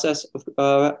acquisition process,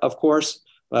 of course,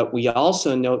 but we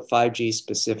also note 5G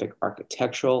specific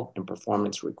architectural and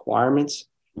performance requirements.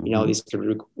 These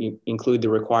could include the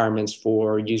requirements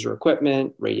for user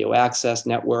equipment, radio access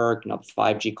network,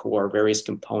 5G core, various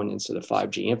components of the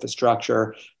 5G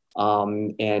infrastructure,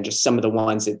 and just some of the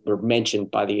ones that were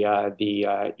mentioned by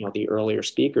the earlier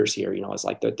speakers here. It's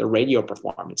like the radio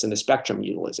performance and the spectrum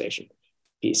utilization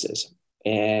pieces.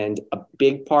 And a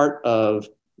big part of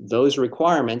those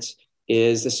requirements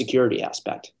is the security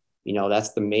aspect.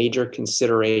 That's the major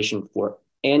consideration for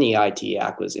any IT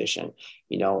acquisition,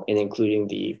 and including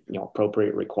the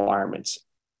appropriate requirements.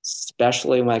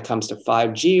 Especially when it comes to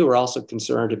 5G, we're also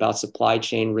concerned about supply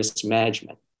chain risk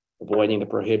management, avoiding the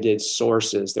prohibited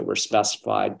sources that were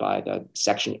specified by the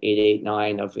Section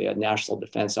 889 of the National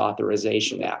Defense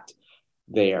Authorization Act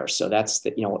there. So that's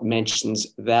it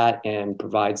mentions that and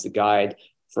provides the guide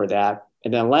for that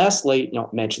And then lastly,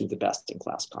 mention the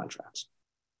best-in-class contracts.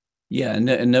 Yeah,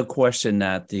 and no question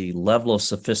that the level of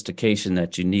sophistication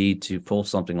that you need to pull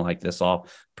something like this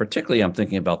off, particularly I'm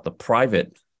thinking about the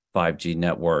private 5G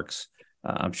networks.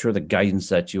 I'm sure the guidance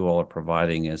that you all are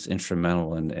providing is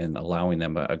instrumental in allowing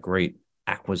them a great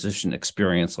acquisition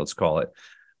experience, let's call it.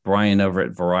 Brian over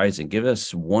at Verizon, give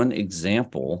us one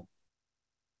example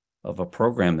of a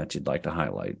program that you'd like to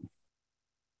highlight.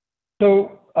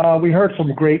 So we heard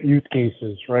some great use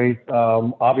cases, right?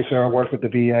 Obviously, our work with the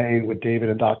VA, with David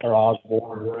and Dr.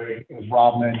 Osborne, right? As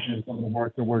Rob mentioned, some of the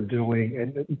work that we're doing.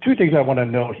 And two things I want to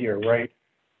note here, right?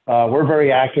 We're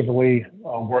very actively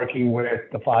working with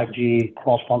the 5G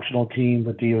cross-functional team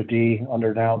with DoD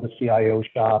under now the CIO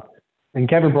shop. And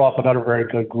Kevin brought up another very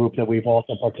good group that we've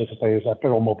also participated in, that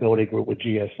Federal Mobility Group with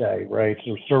GSA, right?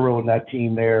 So Cyril and that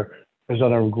team there has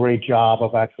done a great job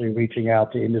of actually reaching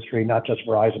out to industry, not just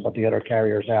Verizon, but the other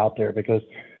carriers out there, because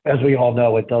as we all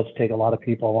know, it does take a lot of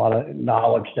people, a lot of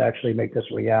knowledge to actually make this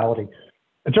a reality.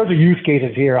 In terms of use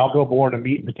cases here, I'll go more into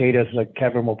meat and potatoes that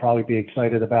Kevin will probably be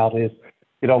excited about is,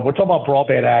 we're talking about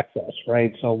broadband access,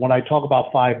 right? So when I talk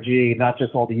about 5G, not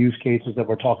just all the use cases that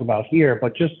we're talking about here,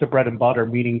 but just the bread and butter,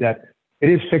 meaning that it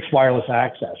is fixed wireless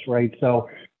access, right? So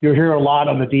you'll hear a lot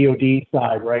on the DoD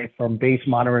side, right, from base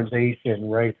modernization,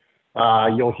 right?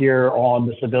 You'll hear on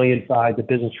the civilian side, the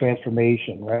business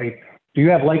transformation, right? Do you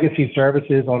have legacy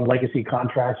services on legacy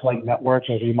contracts like networks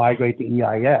as we migrate to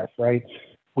EIS, right?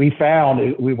 We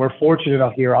found, we were fortunate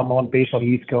enough here, based on the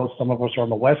East Coast, some of us are on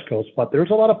the West Coast, but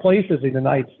there's a lot of places in the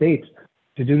United States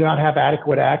that do not have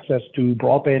adequate access to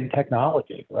broadband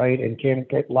technology, right? And can't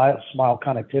get last mile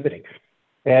connectivity.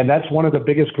 And that's one of the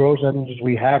biggest growth engines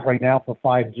we have right now for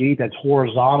 5G that's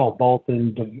horizontal, both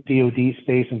in the DoD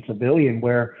space and civilian,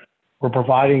 where we're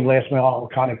providing last mile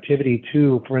connectivity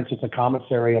to, for instance, a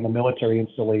commissary on a military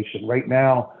installation. Right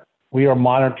now, we are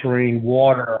monitoring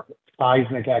water,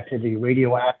 seismic activity,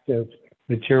 radioactive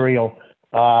material,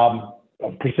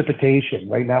 precipitation.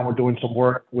 Right now, we're doing some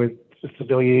work with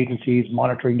civilian agencies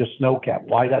monitoring the snow cap.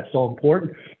 Why that's so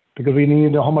important? Because we need to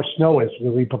know how much snow is.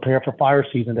 We prepare for fire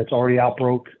season that's already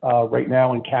outbroke right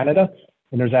now in Canada.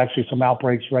 And there's actually some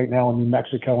outbreaks right now in New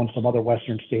Mexico and some other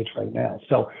Western states right now.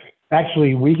 So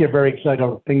actually, we get very excited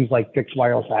about things like fixed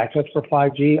wireless access for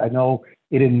 5G. I know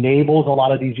it enables a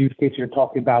lot of these use cases you're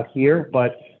talking about here,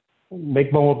 but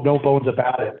make no bones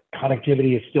about it.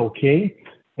 Connectivity is still king,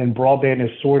 and broadband is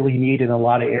sorely needed in a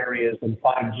lot of areas, and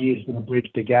 5G is going to bridge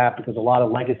the gap because a lot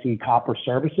of legacy copper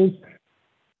services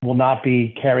will not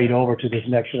be carried over to this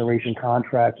next generation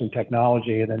contracts and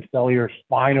technology, and then cellular is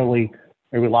finally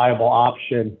a reliable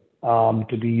option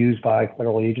to be used by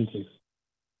federal agencies.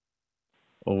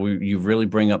 Well, you really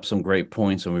bring up some great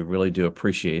points, and we really do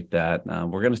appreciate that.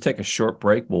 We're going to take a short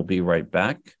break. We'll be right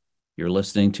back. You're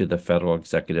listening to the Federal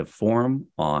Executive Forum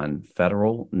on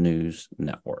Federal News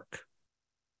Network.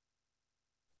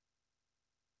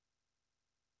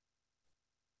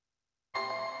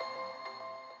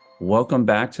 Welcome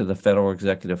back to the Federal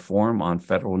Executive Forum on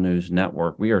Federal News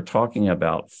Network. We are talking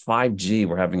about 5G.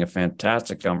 We're having a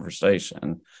fantastic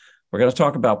conversation. We're going to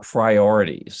talk about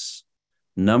priorities.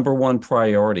 Number one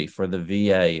priority for the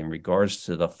VA in regards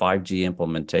to the 5G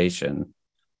implementation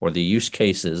or the use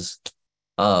cases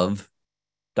of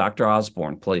Dr.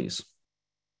 Osborne, please.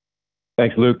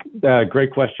 Thanks, Luke.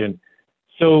 Great question.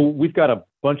 So we've got a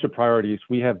bunch of priorities.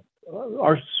 We have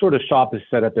our sort of shop is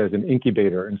set up as an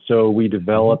incubator, and so we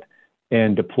develop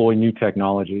and deploy new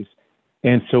technologies.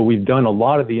 And so we've done a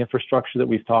lot of the infrastructure that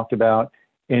we've talked about,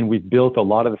 and we've built a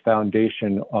lot of the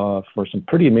foundation for some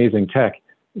pretty amazing tech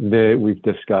that we've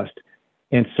discussed.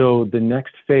 And so the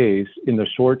next phase in the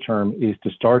short term is to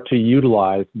start to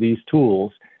utilize these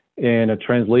tools in a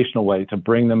translational way to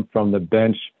bring them from the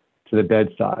bench to the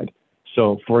bedside.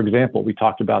 So for example, we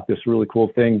talked about this really cool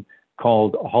thing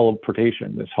called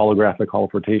holoportation, this holographic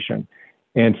holoportation.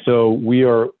 And so we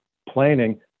are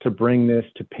planning to bring this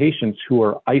to patients who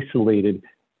are isolated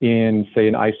in, say,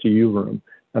 an ICU room.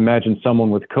 Imagine someone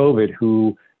with COVID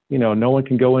who, no one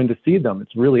can go in to see them.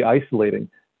 It's really isolating.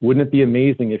 Wouldn't it be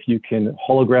amazing if you can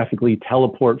holographically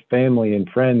teleport family and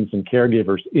friends and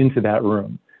caregivers into that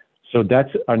room? So that's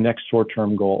our next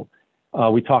short-term goal.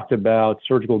 We talked about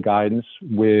surgical guidance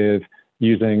with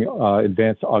using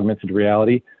advanced augmented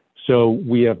reality. So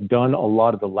we have done a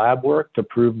lot of the lab work to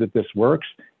prove that this works.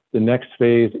 The next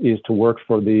phase is to work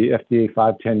for the FDA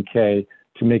 510K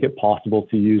to make it possible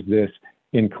to use this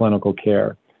in clinical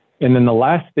care. And then the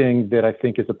last thing that I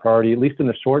think is a priority, at least in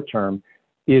the short term,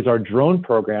 is our drone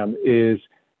program is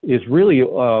really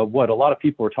what a lot of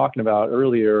people were talking about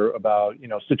earlier about,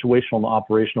 situational and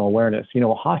operational awareness.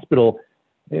 A hospital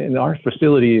And our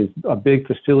facility is a big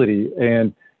facility,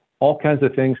 and all kinds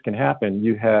of things can happen.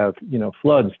 You have,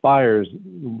 floods, fires,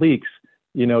 leaks,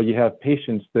 you have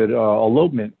patients that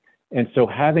elopement. And so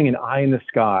having an eye in the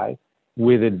sky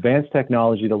with advanced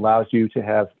technology that allows you to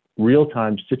have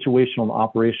real-time situational and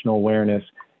operational awareness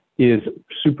is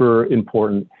super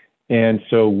important. And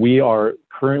so we are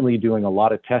currently doing a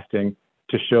lot of testing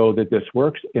to show that this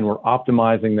works, and we're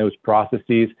optimizing those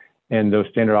processes and those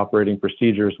standard operating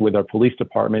procedures with our police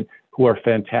department, who are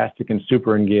fantastic and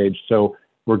super engaged. So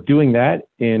we're doing that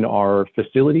in our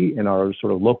facility, in our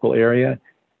sort of local area,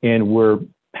 and we're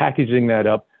packaging that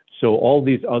up so all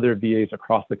these other VAs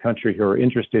across the country who are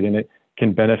interested in it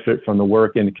can benefit from the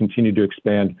work and continue to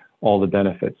expand all the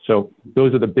benefits. So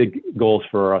those are the big goals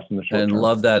for us in the short term. And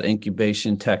love that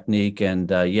incubation technique. And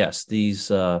yes, these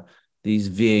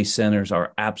VA centers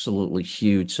are absolutely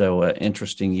huge. So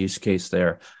interesting use case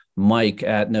there. Mike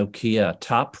at Nokia,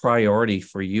 top priority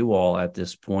for you all at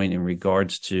this point in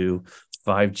regards to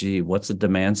 5G. What's the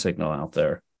demand signal out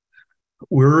there?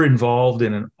 We're involved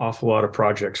in an awful lot of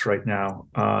projects right now.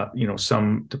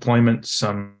 Some deployments,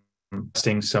 some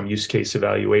testing, some use case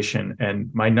evaluation. And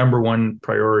my number one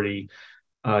priority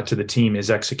to the team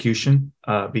is execution,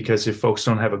 because if folks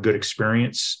don't have a good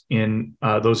experience in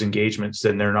those engagements,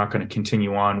 then they're not going to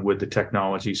continue on with the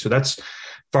technology. So that's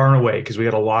far and away, because we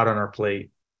got a lot on our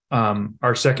plate.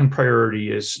 Our second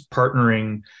priority is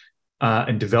partnering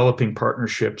and developing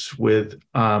partnerships with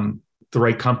the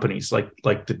right companies,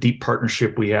 like the deep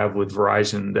partnership we have with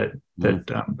Verizon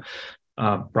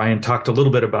that Brian talked a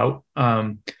little bit about.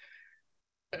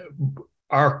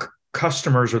 Our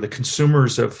customers or the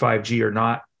consumers of 5G are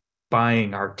not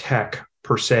buying our tech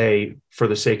per se for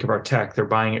the sake of our tech. They're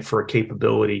buying it for a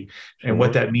capability. And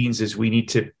what that means is we need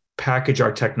to package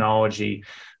our technology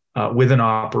with an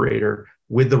operator,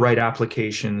 with the right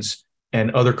applications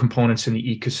and other components in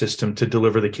the ecosystem to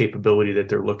deliver the capability that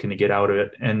they're looking to get out of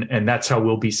it. And that's how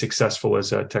we'll be successful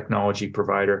as a technology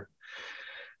provider.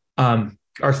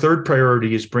 Our third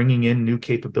priority is bringing in new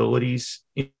capabilities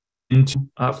into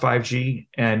 5G,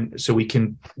 and so we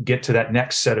can get to that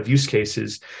next set of use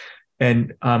cases.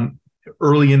 And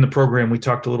early in the program, we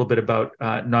talked a little bit about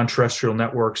non-terrestrial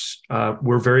networks.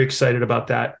 We're very excited about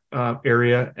that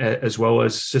area, as well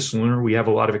as cislunar. We have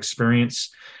a lot of experience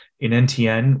in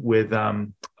NTN with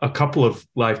a couple of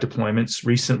live deployments.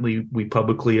 Recently, we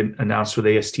publicly announced with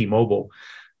AST Mobile.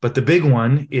 But the big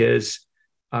one is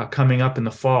coming up in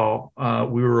the fall.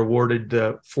 We were awarded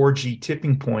the 4G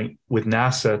tipping point with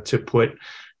NASA to put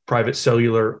private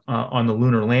cellular on the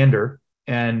lunar lander.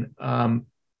 And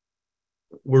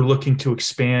we're looking to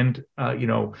expand,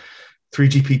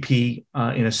 3GPP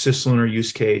in a cislunar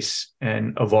use case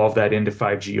and evolve that into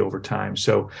 5G over time.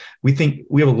 So we think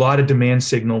we have a lot of demand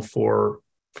signal for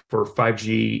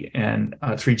 5G and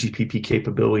 3GPP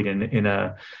capability in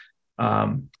a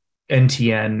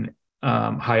NTN,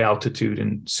 high altitude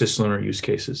and cislunar use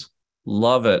cases.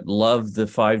 Love it. Love the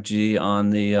 5G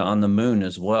on the moon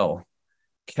as well.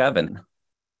 Kevin,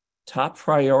 top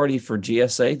priority for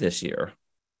GSA this year?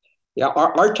 Yeah,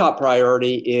 our top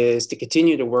priority is to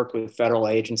continue to work with federal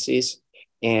agencies,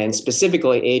 and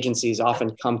specifically agencies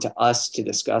often come to us to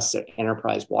discuss their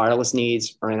enterprise wireless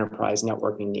needs or enterprise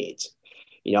networking needs.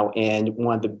 And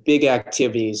one of the big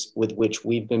activities with which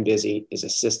we've been busy is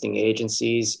assisting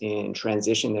agencies in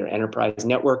transitioning their enterprise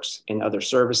networks and other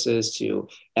services to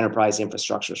enterprise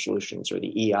infrastructure solutions, or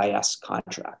the EIS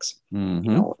contracts.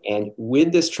 And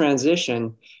with this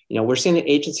transition, we're seeing that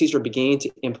agencies are beginning to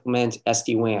implement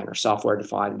SD-WAN, or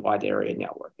software-defined wide area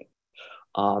networking.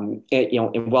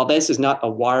 And while this is not a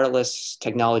wireless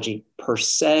technology per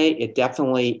se, it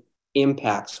definitely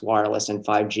impacts wireless and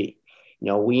 5G.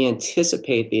 We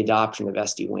anticipate the adoption of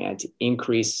SD-WAN to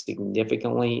increase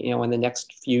significantly, in the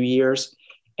next few years.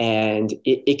 And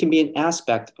it can be an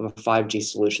aspect of a 5G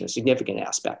solution, a significant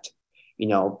aspect.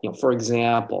 For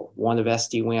example, one of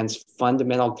SD-WAN's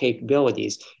fundamental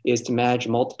capabilities is to manage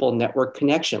multiple network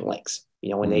connection links,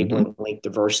 enabling link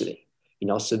diversity.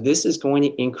 So this is going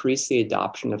to increase the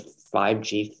adoption of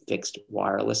 5G fixed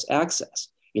wireless access,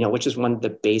 which is one of the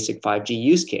basic 5G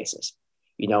use cases.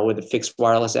 With a fixed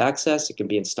wireless access, it can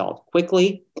be installed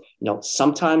quickly.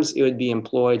 Sometimes it would be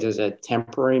employed as a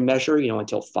temporary measure,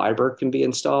 until fiber can be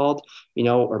installed,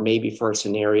 or maybe for a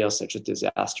scenario such as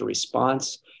disaster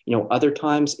response. Other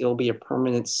times it'll be a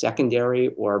permanent secondary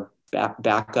or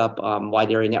backup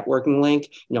wide area networking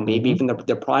link, maybe even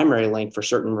the primary link for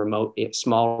certain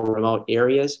small remote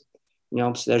areas.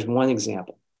 So there's one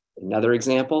example. Another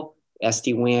example,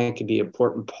 SD-WAN could be an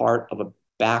important part of a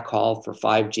backhaul for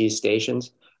 5G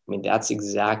stations. I mean, that's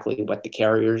exactly what the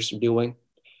carriers are doing.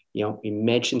 We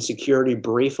mentioned security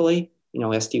briefly.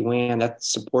 SD-WAN, that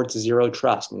supports zero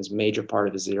trust and is a major part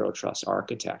of the zero trust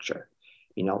architecture.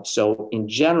 So in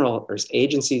general, as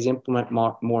agencies implement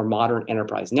more modern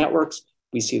enterprise networks,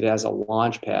 we see that as a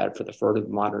launch pad for the further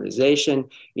modernization,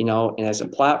 and as a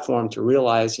platform to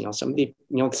realize, some of the,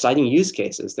 exciting use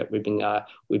cases that we've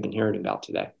been hearing about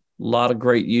today. A lot of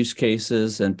great use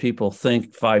cases, and people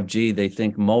think 5G, they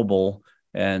think mobile,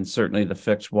 and certainly the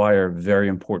fixed wire, very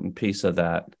important piece of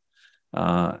that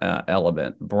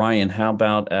element. Brian, how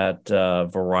about at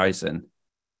Verizon?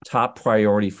 Top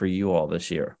priority for you all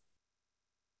this year?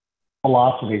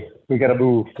 Velocity. We got to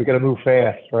move. We got to move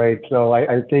fast, right? So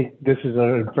I think this is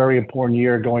a very important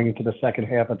year going into the second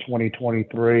half of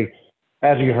 2023.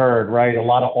 As you heard, right, a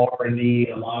lot of R&D,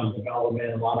 a lot of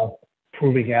development, a lot of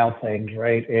proving out things,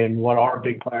 right? And what our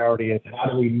big priority is, how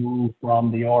do we move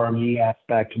from the R&D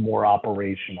aspect to more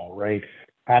operational, right?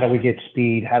 How do we get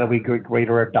speed? How do we get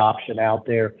greater adoption out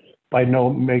there?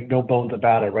 Make no bones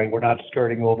about it, right? We're not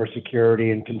skirting over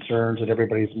security and concerns that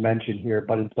everybody's mentioned here,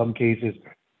 but in some cases,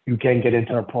 you can get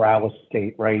into a paralysis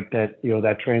state, right? That,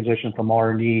 that transition from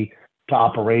R&D to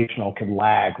operational can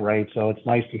lag, right? So it's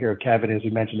nice to hear Kevin, as you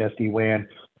mentioned, SD-WAN.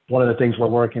 One of the things we're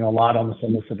working a lot on with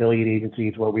some of the civilian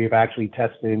agencies where we've actually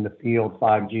tested in the field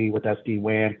 5G with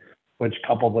SD-WAN, which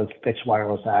coupled with fixed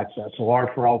wireless access. So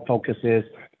our focus is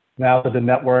now to the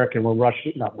network, and we're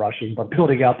not rushing, but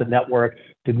building out the network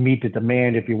to meet the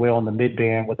demand, if you will, in the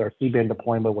mid-band with our C-band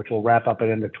deployment, which will wrap up at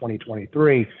the end of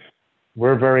 2023.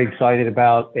 We're very excited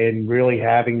about and really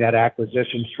having that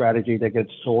acquisition strategy that gets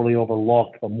sorely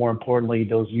overlooked, but more importantly,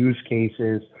 those use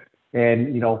cases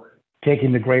and,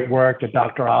 taking the great work that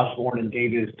Dr. Osborne and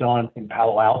David has done in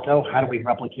Palo Alto, how do we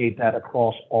replicate that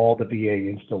across all the VA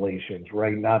installations,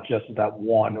 right? Not just that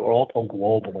one, or also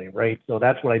globally, right? So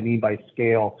that's what I mean by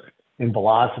scale and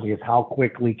velocity, is how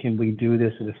quickly can we do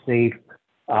this in a safe,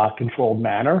 controlled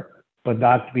manner, but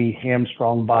not to be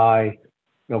hamstrung by,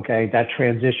 that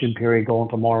transition period going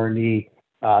from R&D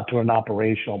to an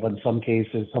operational. But in some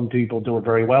cases, some people do it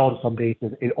very well. In some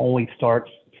cases, it only starts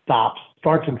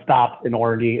and stops in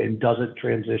R&D and doesn't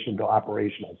transition to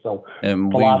operational. So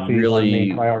velocity is our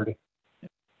main priority.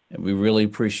 And we really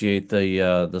appreciate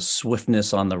the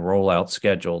swiftness on the rollout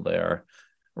schedule there.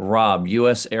 Rob,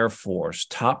 U.S. Air Force,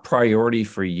 top priority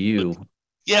for you.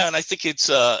 Yeah, and I think it's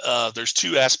there's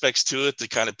two aspects to it that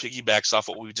kind of piggybacks off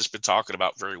what we've just been talking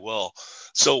about very well.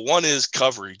 So one is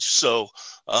coverage. So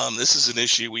this is an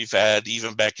issue we've had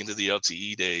even back into the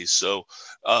LTE days. So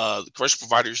the commercial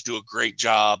providers do a great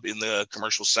job in the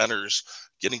commercial centers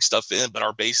getting stuff in, but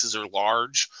our bases are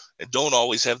large and don't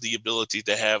always have the ability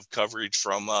to have coverage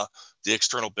from the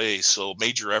external base. So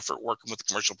major effort working with the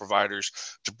commercial providers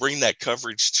to bring that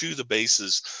coverage to the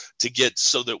bases to get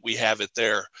so that we have it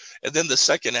there. And then the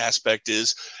second aspect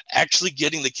is actually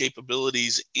getting the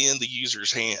capabilities in the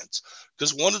user's hands.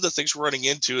 Because one of the things we're running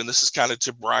into, and this is kind of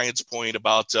to Brian's point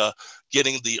about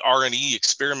getting the R&E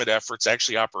experiment efforts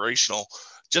actually operational,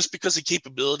 just because the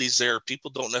capabilities there, people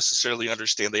don't necessarily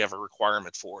understand they have a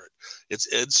requirement for it.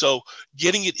 And so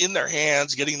getting it in their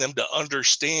hands, getting them to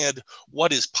understand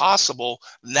what is possible,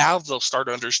 now they'll start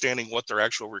understanding what their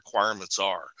actual requirements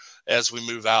are as we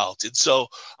move out. And so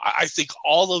I think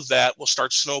all of that will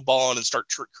start snowballing and start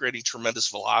creating tremendous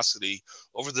velocity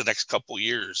over the next couple of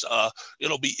years.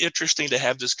 It'll be interesting to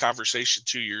have this conversation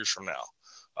 2 years from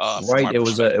now. Right. It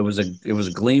was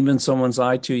a gleam in someone's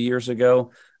eye 2 years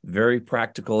ago. Very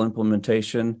practical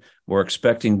implementation. We're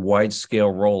expecting wide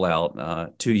scale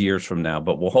rollout 2 years from now,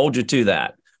 but we'll hold you to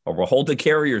that, or we'll hold the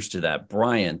carriers to that.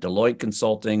 Brian, Deloitte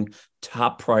Consulting,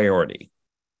 top priority.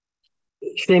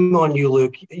 Shame on you,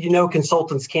 Luke.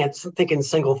 Consultants can't think in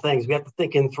single things. We have to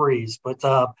think in threes. But,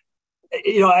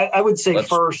 I would say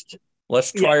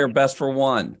let's try our best for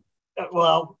one.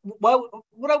 Well,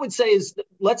 what I would say is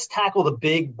let's tackle the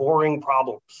big, boring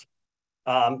problems.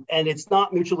 And it's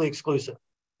not mutually exclusive.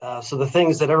 So the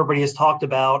things that everybody has talked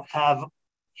about have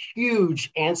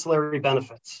huge ancillary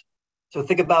benefits. So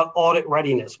think about audit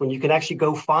readiness, when you can actually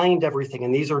go find everything.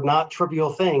 And these are not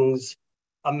trivial things,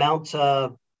 amount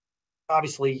to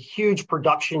obviously huge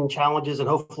production challenges and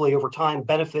hopefully over time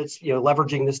benefits,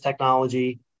 leveraging this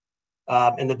technology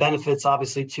and the benefits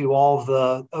obviously to all of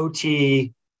the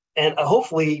OT. And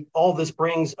hopefully all of this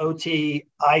brings OT,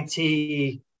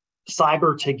 IT,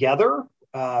 cyber together.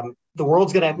 The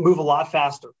world's going to move a lot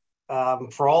faster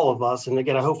for all of us. And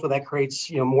again, hopefully that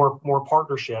creates more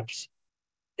partnerships.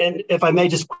 And if I may,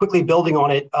 just quickly building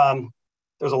on it,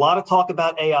 there's a lot of talk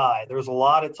about AI. There's a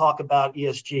lot of talk about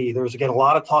ESG. There's, again, a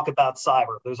lot of talk about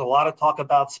cyber. There's a lot of talk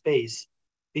about space.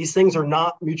 These things are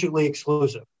not mutually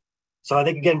exclusive. So I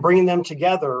think, again, bringing them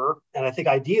together, and I think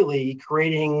ideally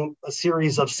creating a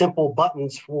series of simple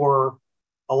buttons for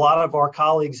a lot of our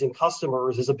colleagues and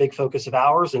customers is a big focus of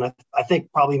ours. And I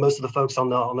think probably most of the folks on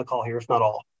the call here, if not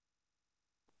all.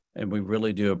 And we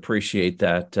really do appreciate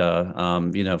that.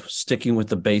 Sticking with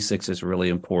the basics is really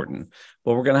important.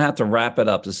 But we're going to have to wrap it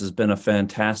up. This has been a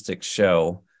fantastic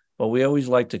show. But we always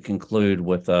like to conclude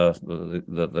with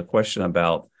the question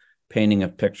about painting a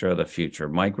picture of the future.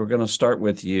 Mike, we're going to start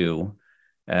with you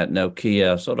at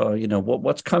Nokia. Sort of,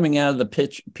 what's coming out of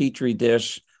the Petri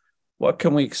dish? What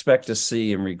can we expect to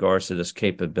see in regards to this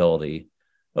capability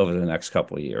over the next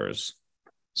couple of years?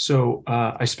 So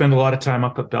I spend a lot of time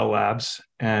up at Bell Labs,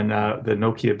 and the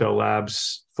Nokia Bell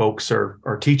Labs folks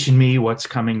are teaching me what's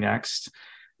coming next.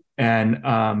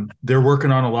 And they're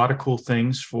working on a lot of cool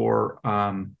things for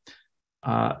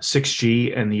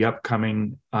 6G and the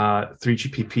upcoming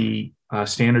 3GPP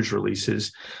standards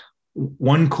releases.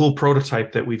 One cool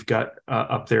prototype that we've got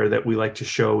up there that we like to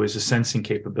show is a sensing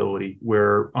capability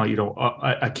where,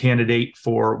 a candidate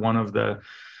for one of the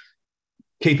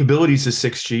capabilities of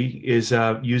 6G is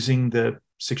using the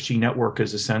 6G network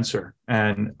as a sensor.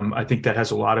 And I think that has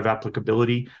a lot of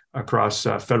applicability across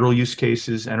federal use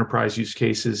cases, enterprise use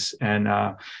cases. And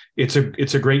it's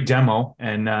a great demo.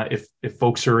 And if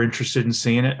folks are interested in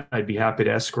seeing it, I'd be happy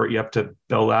to escort you up to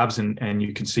Bell Labs and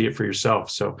you can see it for yourself.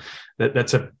 So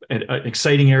that's an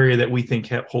exciting area that we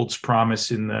think holds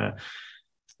promise in the,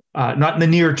 not in the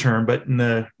near term, but in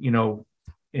the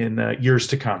years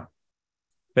to come.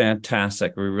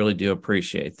 Fantastic. We really do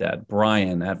appreciate that.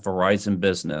 Brian at Verizon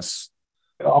Business.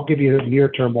 I'll give you the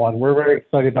near-term one. We're very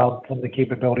excited about some of the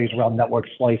capabilities around network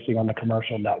slicing on the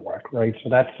commercial network, right? So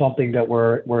that's something that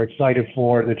we're excited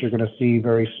for, that you're going to see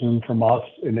very soon from us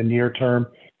in the near term.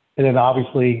 And then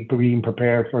obviously being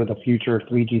prepared for the future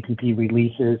 3GPP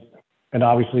releases, and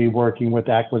obviously working with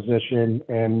acquisition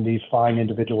and these fine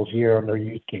individuals here on their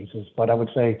use cases. But I would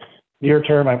say near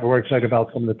term, we're excited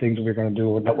about some of the things we're going to do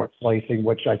with network slicing,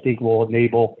 which I think will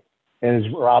enable, as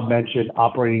Rob mentioned,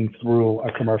 operating through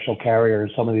a commercial carrier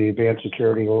and some of the advanced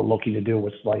security we're looking to do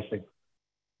with slicing.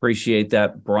 Appreciate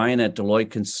that. Brian at Deloitte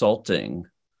Consulting.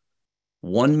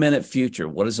 1 minute future.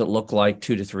 What does it look like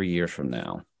 2 to 3 years from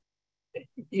now?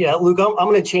 Yeah, Luke, I'm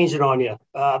going to change it on you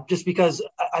just because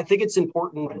I think it's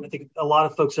important. I think a lot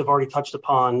of folks have already touched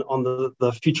upon on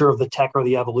the future of the tech or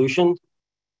the evolution.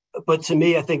 But to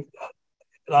me, I think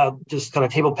just kind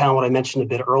of table pound what I mentioned a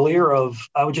bit earlier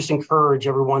I would just encourage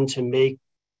everyone to make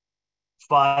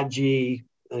 5G,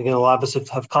 and again, a lot of us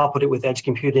have coupled it with edge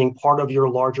computing, part of your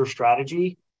larger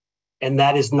strategy. And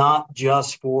that is not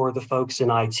just for the folks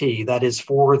in IT. That is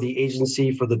for the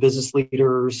agency, for the business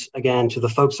leaders, again, to the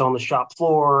folks on the shop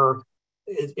floor.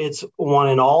 It's one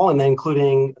and all, and then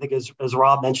including, I think, as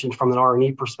Rob mentioned, from an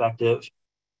R&E perspective.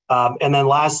 And then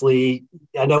lastly,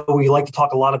 I know we like to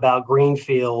talk a lot about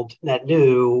greenfield, net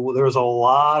new. There's a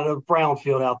lot of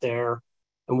brownfield out there.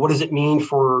 And what does it mean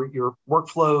for your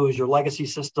workflows, your legacy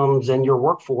systems, and your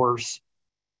workforce?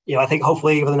 I think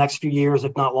hopefully over the next few years,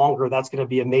 if not longer, that's going to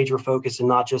be a major focus and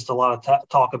not just a lot of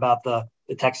talk about the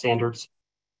tech standards.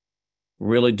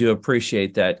 Really do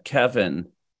appreciate that. Kevin,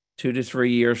 2 to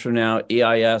 3 years from now,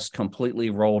 EIS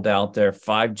completely rolled out there,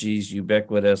 5G's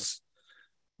ubiquitous.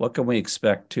 What can we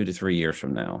expect 2 to 3 years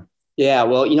from now? Yeah,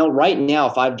 well, right now,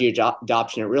 5G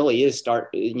adoption, it really is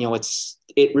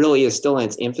it really is still in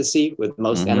its infancy with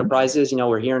most enterprises.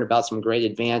 We're hearing about some great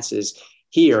advances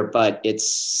here, but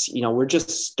we're just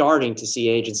starting to see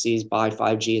agencies buy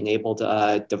 5G enabled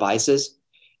devices,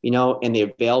 and the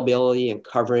availability and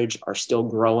coverage are still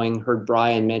growing. Heard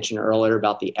Brian mention earlier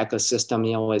about the ecosystem,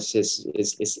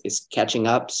 is catching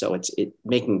up. So it's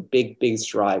making big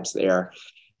strides there.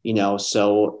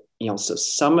 So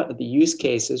some of the use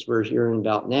cases we're hearing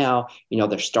about now,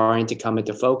 they're starting to come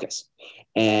into focus.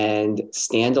 And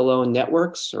standalone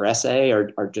networks or SA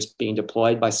are just being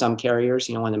deployed by some carriers,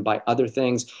 and then by other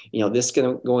things, this is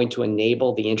going to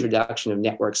enable the introduction of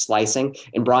network slicing.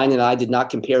 And Brian and I did not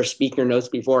compare speaker notes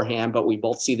beforehand, but we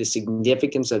both see the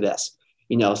significance of this.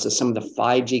 So some of the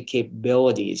 5G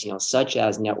capabilities, such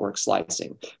as network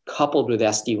slicing, coupled with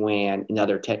SD-WAN and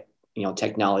other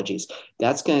technologies,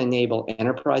 that's going to enable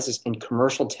enterprises and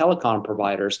commercial telecom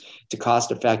providers to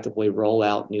cost effectively roll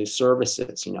out new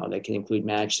services. They can include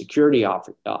managed security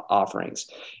offerings.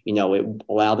 It will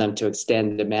allow them to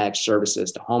extend the managed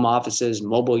services to home offices,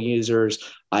 mobile users,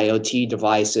 IoT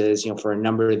devices, for a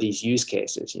number of these use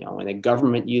cases. In a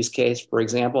government use case, for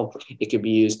example, it could be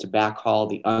used to backhaul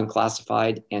the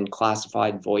unclassified and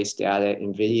classified voice data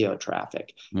and video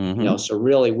traffic. So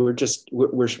really,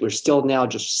 we're still now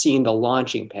just seeing the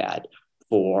launching pad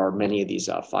for many of these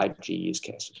 5G use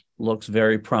cases. Looks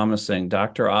very promising.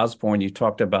 Dr. Osborne, you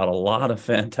talked about a lot of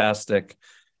fantastic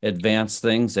advanced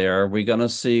things there. Are we going to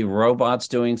see robots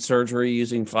doing surgery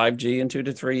using 5G in 2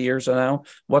 to 3 years now?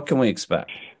 What can we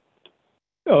expect?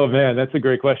 Oh man, that's a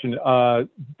great question. I'm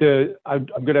going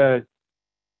to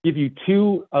give you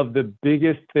two of the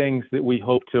biggest things that we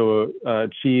hope to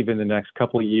achieve in the next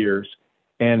couple of years,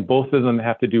 and both of them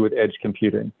have to do with edge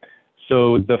computing.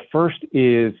 So the first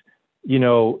is,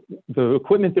 the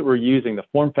equipment that we're using, the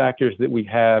form factors that we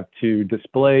have to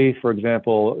display, for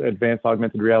example, advanced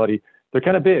augmented reality, they're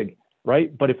kind of big,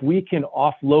 right? But if we can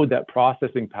offload that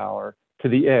processing power to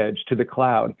the edge, to the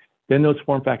cloud, then those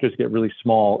form factors get really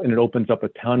small, and it opens up a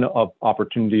ton of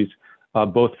opportunities,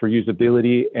 both for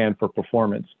usability and for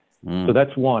performance. So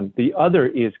that's one. The other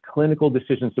is clinical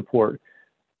decision support.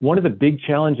 One of the big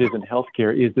challenges in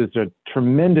healthcare is there's a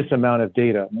tremendous amount of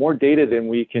data, more data than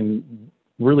we can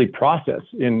really process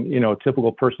in a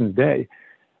typical person's day.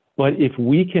 But if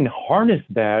we can harness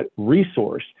that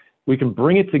resource, we can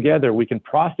bring it together, we can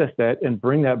process that and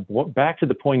bring that back to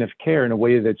the point of care in a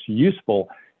way that's useful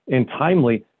and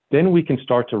timely, then we can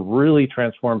start to really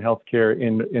transform healthcare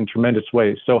in tremendous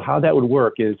ways. So how that would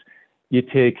work is you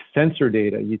take sensor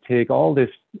data, you take all this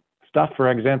stuff,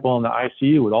 for example, in the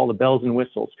ICU with all the bells and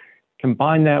whistles,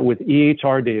 combine that with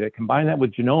EHR data, combine that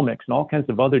with genomics and all kinds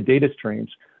of other data streams,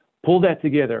 pull that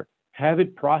together, have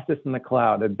it processed in the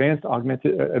cloud, advanced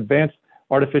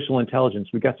artificial intelligence.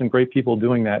 We've got some great people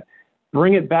doing that.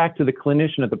 Bring it back to the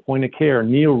clinician at the point of care,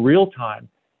 near real time.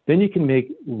 Then you can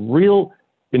make real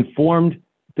informed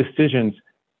decisions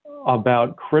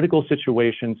about critical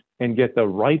situations and get the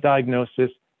right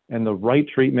diagnosis and the right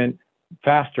treatment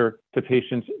faster to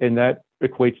patients, and that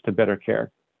equates to better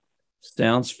care.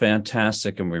 Sounds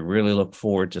fantastic, and we really look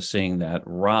forward to seeing that.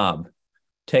 Rob,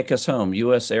 take us home.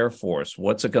 U.S. Air Force,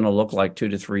 what's it going to look like 2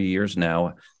 to 3 years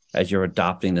now as you're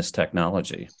adopting this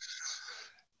technology?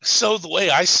 So the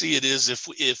way I see it is,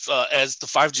 if as the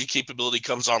 5G capability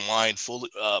comes online, fully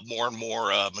more and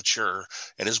more mature,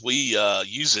 and as we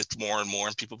use it more and more,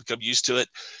 and people become used to it,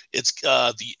 it's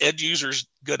the end user's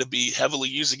going to be heavily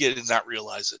using it and not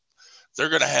realize it. They're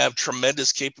going to have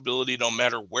tremendous capability no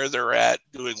matter where they're at,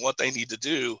 doing what they need to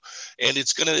do. And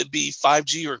it's going to be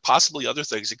 5G or possibly other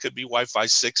things. It could be Wi-Fi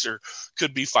 6 or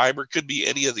could be fiber, could be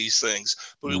any of these things.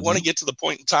 But we want to get to the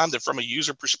point in time that from a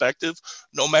user perspective,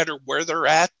 no matter where they're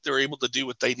at, they're able to do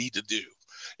what they need to do.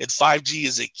 And 5G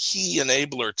is a key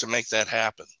enabler to make that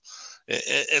happen.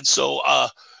 And so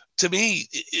to me,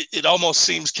 it almost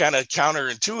seems kind of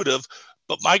counterintuitive,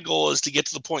 but my goal is to get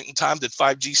to the point in time that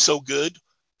 5G is so good,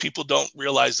 people don't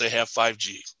realize they have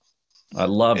 5G. I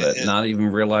love it. Not even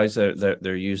realize that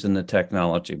they're using the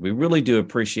technology. We really do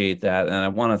appreciate that. And I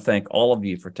want to thank all of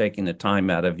you for taking the time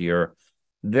out of your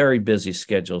very busy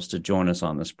schedules to join us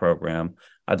on this program.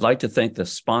 I'd like to thank the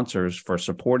sponsors for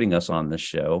supporting us on this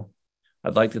show.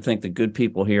 I'd like to thank the good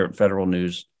people here at Federal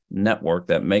News Network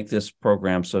that make this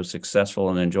program so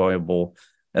successful and enjoyable.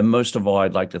 And most of all,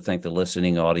 I'd like to thank the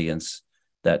listening audience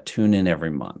that tune in every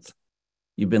month.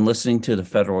 You've been listening to the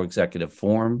Federal Executive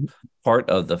Forum, part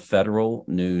of the Federal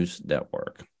News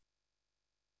Network.